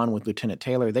going on with Lieutenant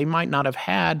Taylor, they might not have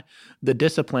had the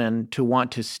discipline to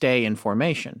want to stay in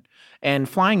formation. And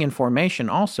flying in formation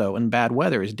also in bad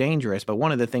weather is dangerous. But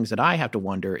one of the things that I have to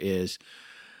wonder is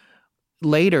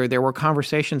later there were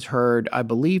conversations heard, I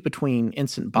believe, between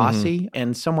Ensign Bossi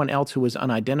and someone else who was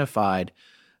unidentified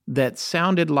that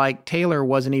sounded like Taylor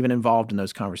wasn't even involved in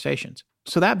those conversations.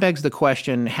 So that begs the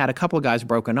question, had a couple of guys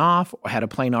broken off, or had a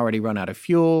plane already run out of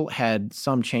fuel, had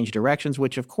some changed directions,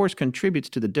 which of course contributes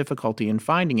to the difficulty in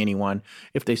finding anyone.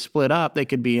 If they split up, they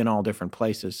could be in all different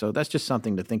places. So that's just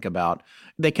something to think about.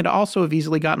 They could also have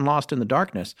easily gotten lost in the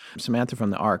darkness. Samantha from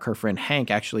the Ark, her friend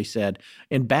Hank, actually said,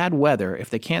 in bad weather,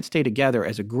 if they can't stay together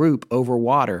as a group over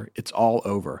water, it's all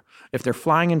over. If they're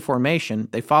flying in formation,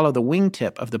 they follow the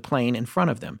wingtip of the plane in front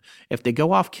of them. If they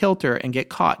go off kilter and get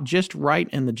caught just right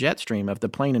in the jet stream of the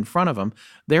plane in front of them,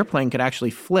 their plane could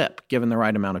actually flip given the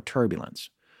right amount of turbulence.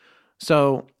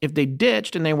 So if they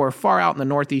ditched and they were far out in the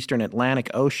northeastern Atlantic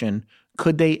Ocean,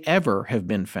 could they ever have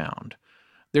been found?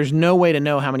 There's no way to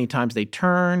know how many times they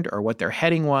turned or what their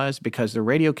heading was because the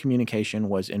radio communication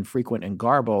was infrequent and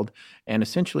garbled, and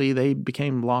essentially they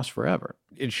became lost forever.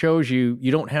 It shows you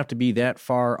don't have to be that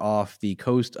far off the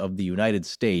coast of the United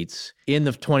States in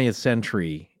the 20th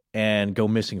century and go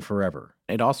missing forever.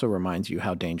 It also reminds you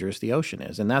how dangerous the ocean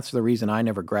is. And that's the reason I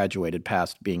never graduated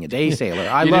past being a day sailor.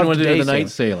 I loved didn't want to do do the night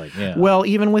sailing. Yeah. Well,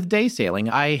 even with day sailing,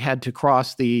 I had to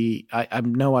cross I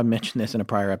know I mentioned this in a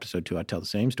prior episode too. I tell the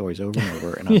same stories over and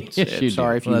over. And I'm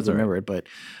sorry if you remember it, but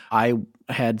I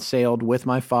had sailed with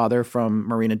my father from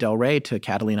Marina del Rey to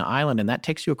Catalina Island, and that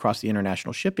takes you across the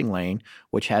international shipping lane,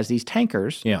 which has these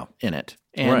tankers in it.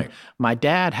 And my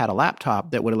dad had a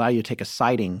laptop that would allow you to take a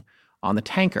sighting on the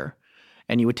tanker.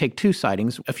 And you would take 2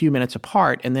 sightings a few minutes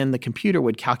apart, and then the computer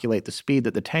would calculate the speed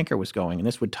that the tanker was going. And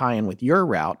this would tie in with your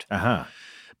route.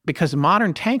 Because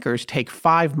modern tankers take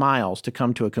 5 miles to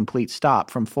come to a complete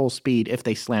stop from full speed if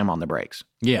they slam on the brakes.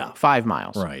 Yeah. 5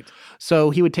 miles. Right.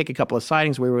 So he would take a couple of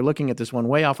sightings. We were looking at this one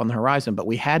way off on the horizon, but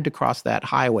we had to cross that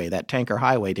highway, that tanker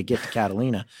highway, to get to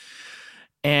Catalina.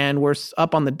 And we're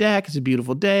up on the deck. It's a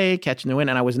beautiful day, catching the wind.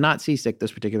 And I was not seasick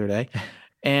this particular day.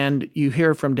 And you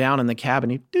hear from down in the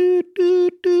cabin, do, do,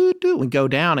 do, do. We go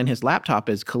down, and his laptop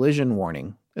is collision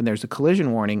warning. And there's a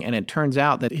collision warning, and it turns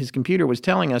out that his computer was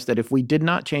telling us that if we did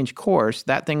not change course,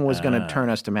 that thing was going to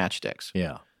turn us to matchsticks.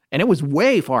 Yeah. And it was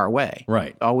way far away.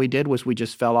 Right. All we did was we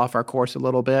just fell off our course a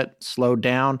little bit, slowed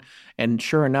down, and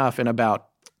sure enough, in about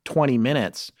 20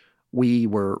 minutes, we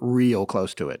were real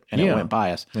close to it, and it went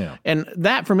by us. Yeah. And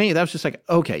that, for me, that was just like,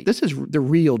 okay, this is the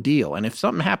real deal. And if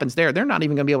something happens there, they're not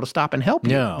even going to be able to stop and help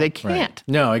you. No, they can't. Right.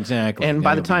 No, exactly. And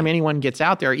by the time anyone gets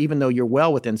out there, even though you're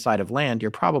well within sight of land,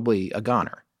 you're probably a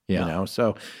goner. Yeah. You know,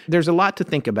 so there's a lot to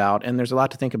think about, and there's a lot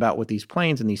to think about with these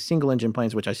planes and these single-engine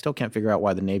planes, which I still can't figure out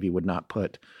why the Navy would not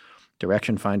put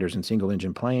direction finders in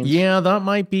single-engine planes. Yeah, that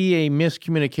might be a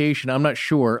miscommunication. I'm not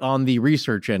sure on the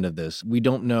research end of this. We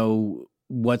don't know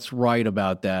what's right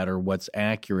about that or what's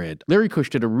accurate. Larry Cush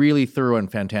did a really thorough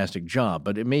and fantastic job,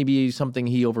 but it may be something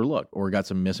he overlooked or got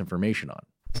some misinformation on.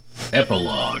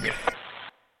 Epilogue.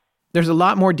 There's a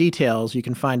lot more details you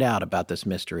can find out about this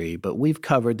mystery, but we've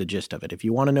covered the gist of it. If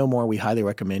you want to know more, we highly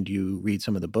recommend you read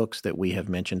some of the books that we have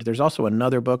mentioned. There's also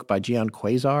another book by Gian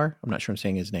Quasar. I'm not sure I'm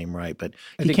saying his name right, but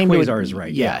I think Quasar is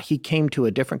right. Yeah, he came to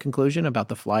a different conclusion about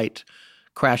the flight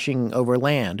crashing over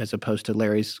land as opposed to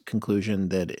Larry's conclusion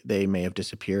that they may have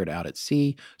disappeared out at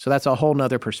sea. So that's a whole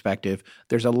nother perspective.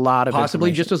 There's a lot of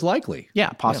possibly just as likely.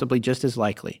 Yeah, possibly just as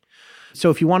likely. So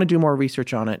if you want to do more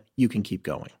research on it, you can keep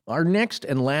going. Our next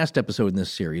and last episode in this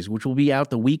series, which will be out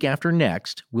the week after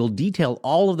next, will detail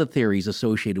all of the theories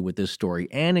associated with this story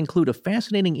and include a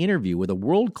fascinating interview with a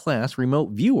world-class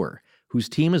remote viewer whose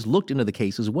team has looked into the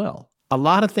case as well. A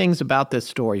lot of things about this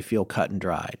story feel cut and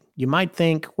dried. You might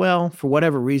think, well, for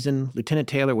whatever reason, Lieutenant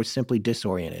Taylor was simply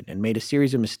disoriented and made a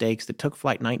series of mistakes that took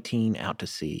Flight 19 out to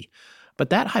sea. But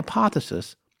that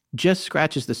hypothesis just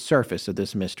scratches the surface of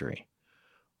this mystery.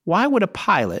 Why would a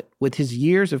pilot with his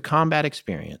years of combat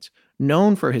experience,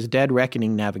 known for his dead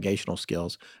reckoning navigational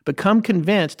skills, become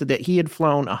convinced that he had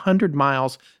flown 100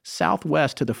 miles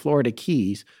southwest to the Florida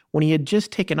Keys when he had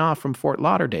just taken off from Fort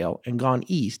Lauderdale and gone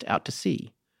east out to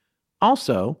sea?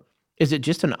 Also, is it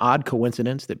just an odd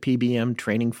coincidence that PBM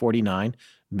Training 49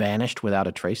 vanished without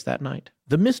a trace that night?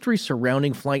 The mystery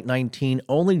surrounding Flight 19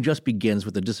 only just begins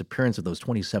with the disappearance of those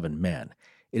 27 men.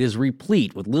 It is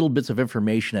replete with little bits of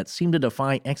information that seem to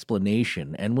defy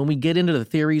explanation, and when we get into the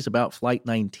theories about Flight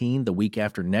 19 the week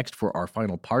after next for our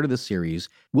final part of the series,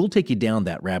 we'll take you down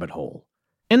that rabbit hole.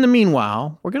 In the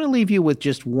meanwhile, we're going to leave you with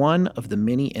just one of the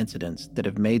many incidents that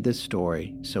have made this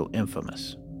story so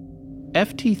infamous.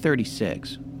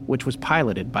 FT-36, which was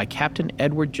piloted by Captain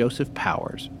Edward Joseph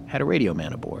Powers, had a radio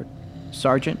man aboard,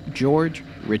 Sergeant George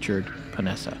Richard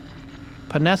Panessa.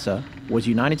 Panessa was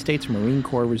United States Marine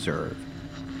Corps Reserve.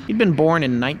 He'd been born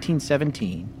in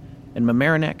 1917 in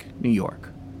Mamaroneck, New York.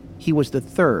 He was the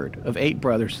third of 8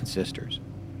 brothers and sisters.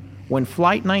 When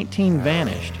Flight 19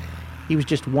 vanished, he was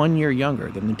just 1 year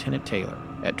younger than Lieutenant Taylor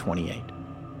at 28.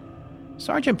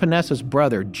 Sergeant Panessa's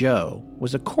brother, Joe,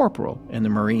 was a corporal in the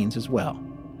Marines as well,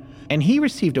 and he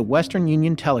received a Western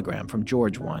Union telegram from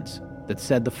George once that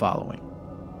said the following: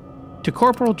 To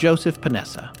Corporal Joseph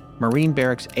Panessa, Marine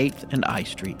Barracks 8th and I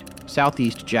Street,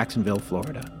 Southeast Jacksonville,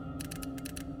 Florida.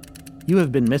 You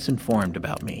have been misinformed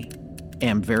about me.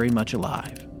 Am very much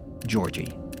alive.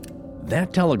 Georgie.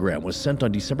 That telegram was sent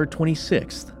on December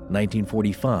 26,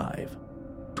 1945,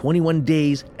 21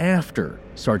 days after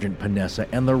Sergeant Panessa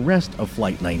and the rest of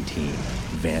Flight 19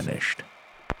 vanished.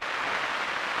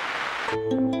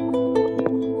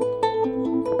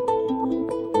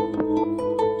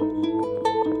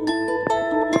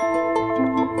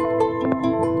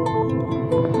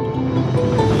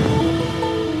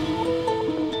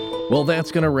 Well,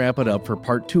 that's going to wrap it up for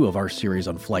part 2 of our series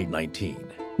on Flight 19.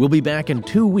 We'll be back in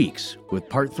 2 weeks with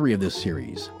part 3 of this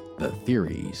series, The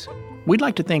Theories. We'd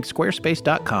like to thank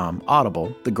Squarespace.com,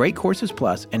 Audible, The Great Courses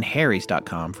Plus, and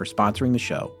Harrys.com for sponsoring the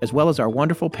show, as well as our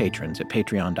wonderful patrons at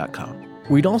Patreon.com.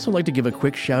 We'd also like to give a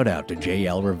quick shout out to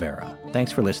J.L. Rivera.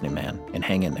 Thanks for listening, man, and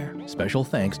hang in there. Special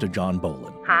thanks to John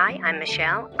Bolin. Hi, I'm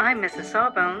Michelle. I'm Mrs.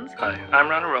 Sawbones. Hi, I'm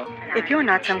Ronald. If you're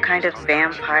not some kind of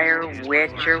vampire,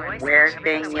 witch, or weird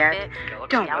thing yet,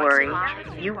 don't worry.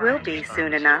 You will be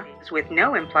soon enough, with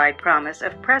no implied promise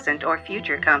of present or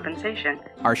future compensation.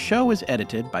 Our show is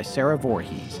edited by Sarah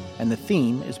Voorhees, and the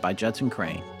theme is by Judson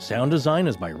Crane. Sound design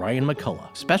is by Ryan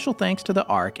McCullough. Special thanks to the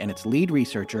ARC and its lead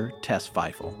researcher, Tess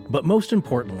Feifel. But most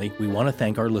importantly, we want to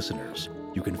thank our listeners.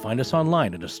 You can find us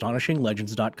online at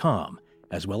astonishinglegends.com,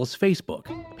 as well as Facebook,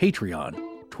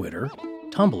 Patreon, Twitter,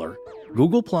 Tumblr,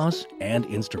 Google+, and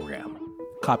Instagram.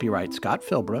 Copyright Scott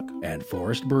Philbrook and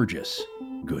Forrest Burgess.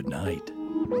 Good night.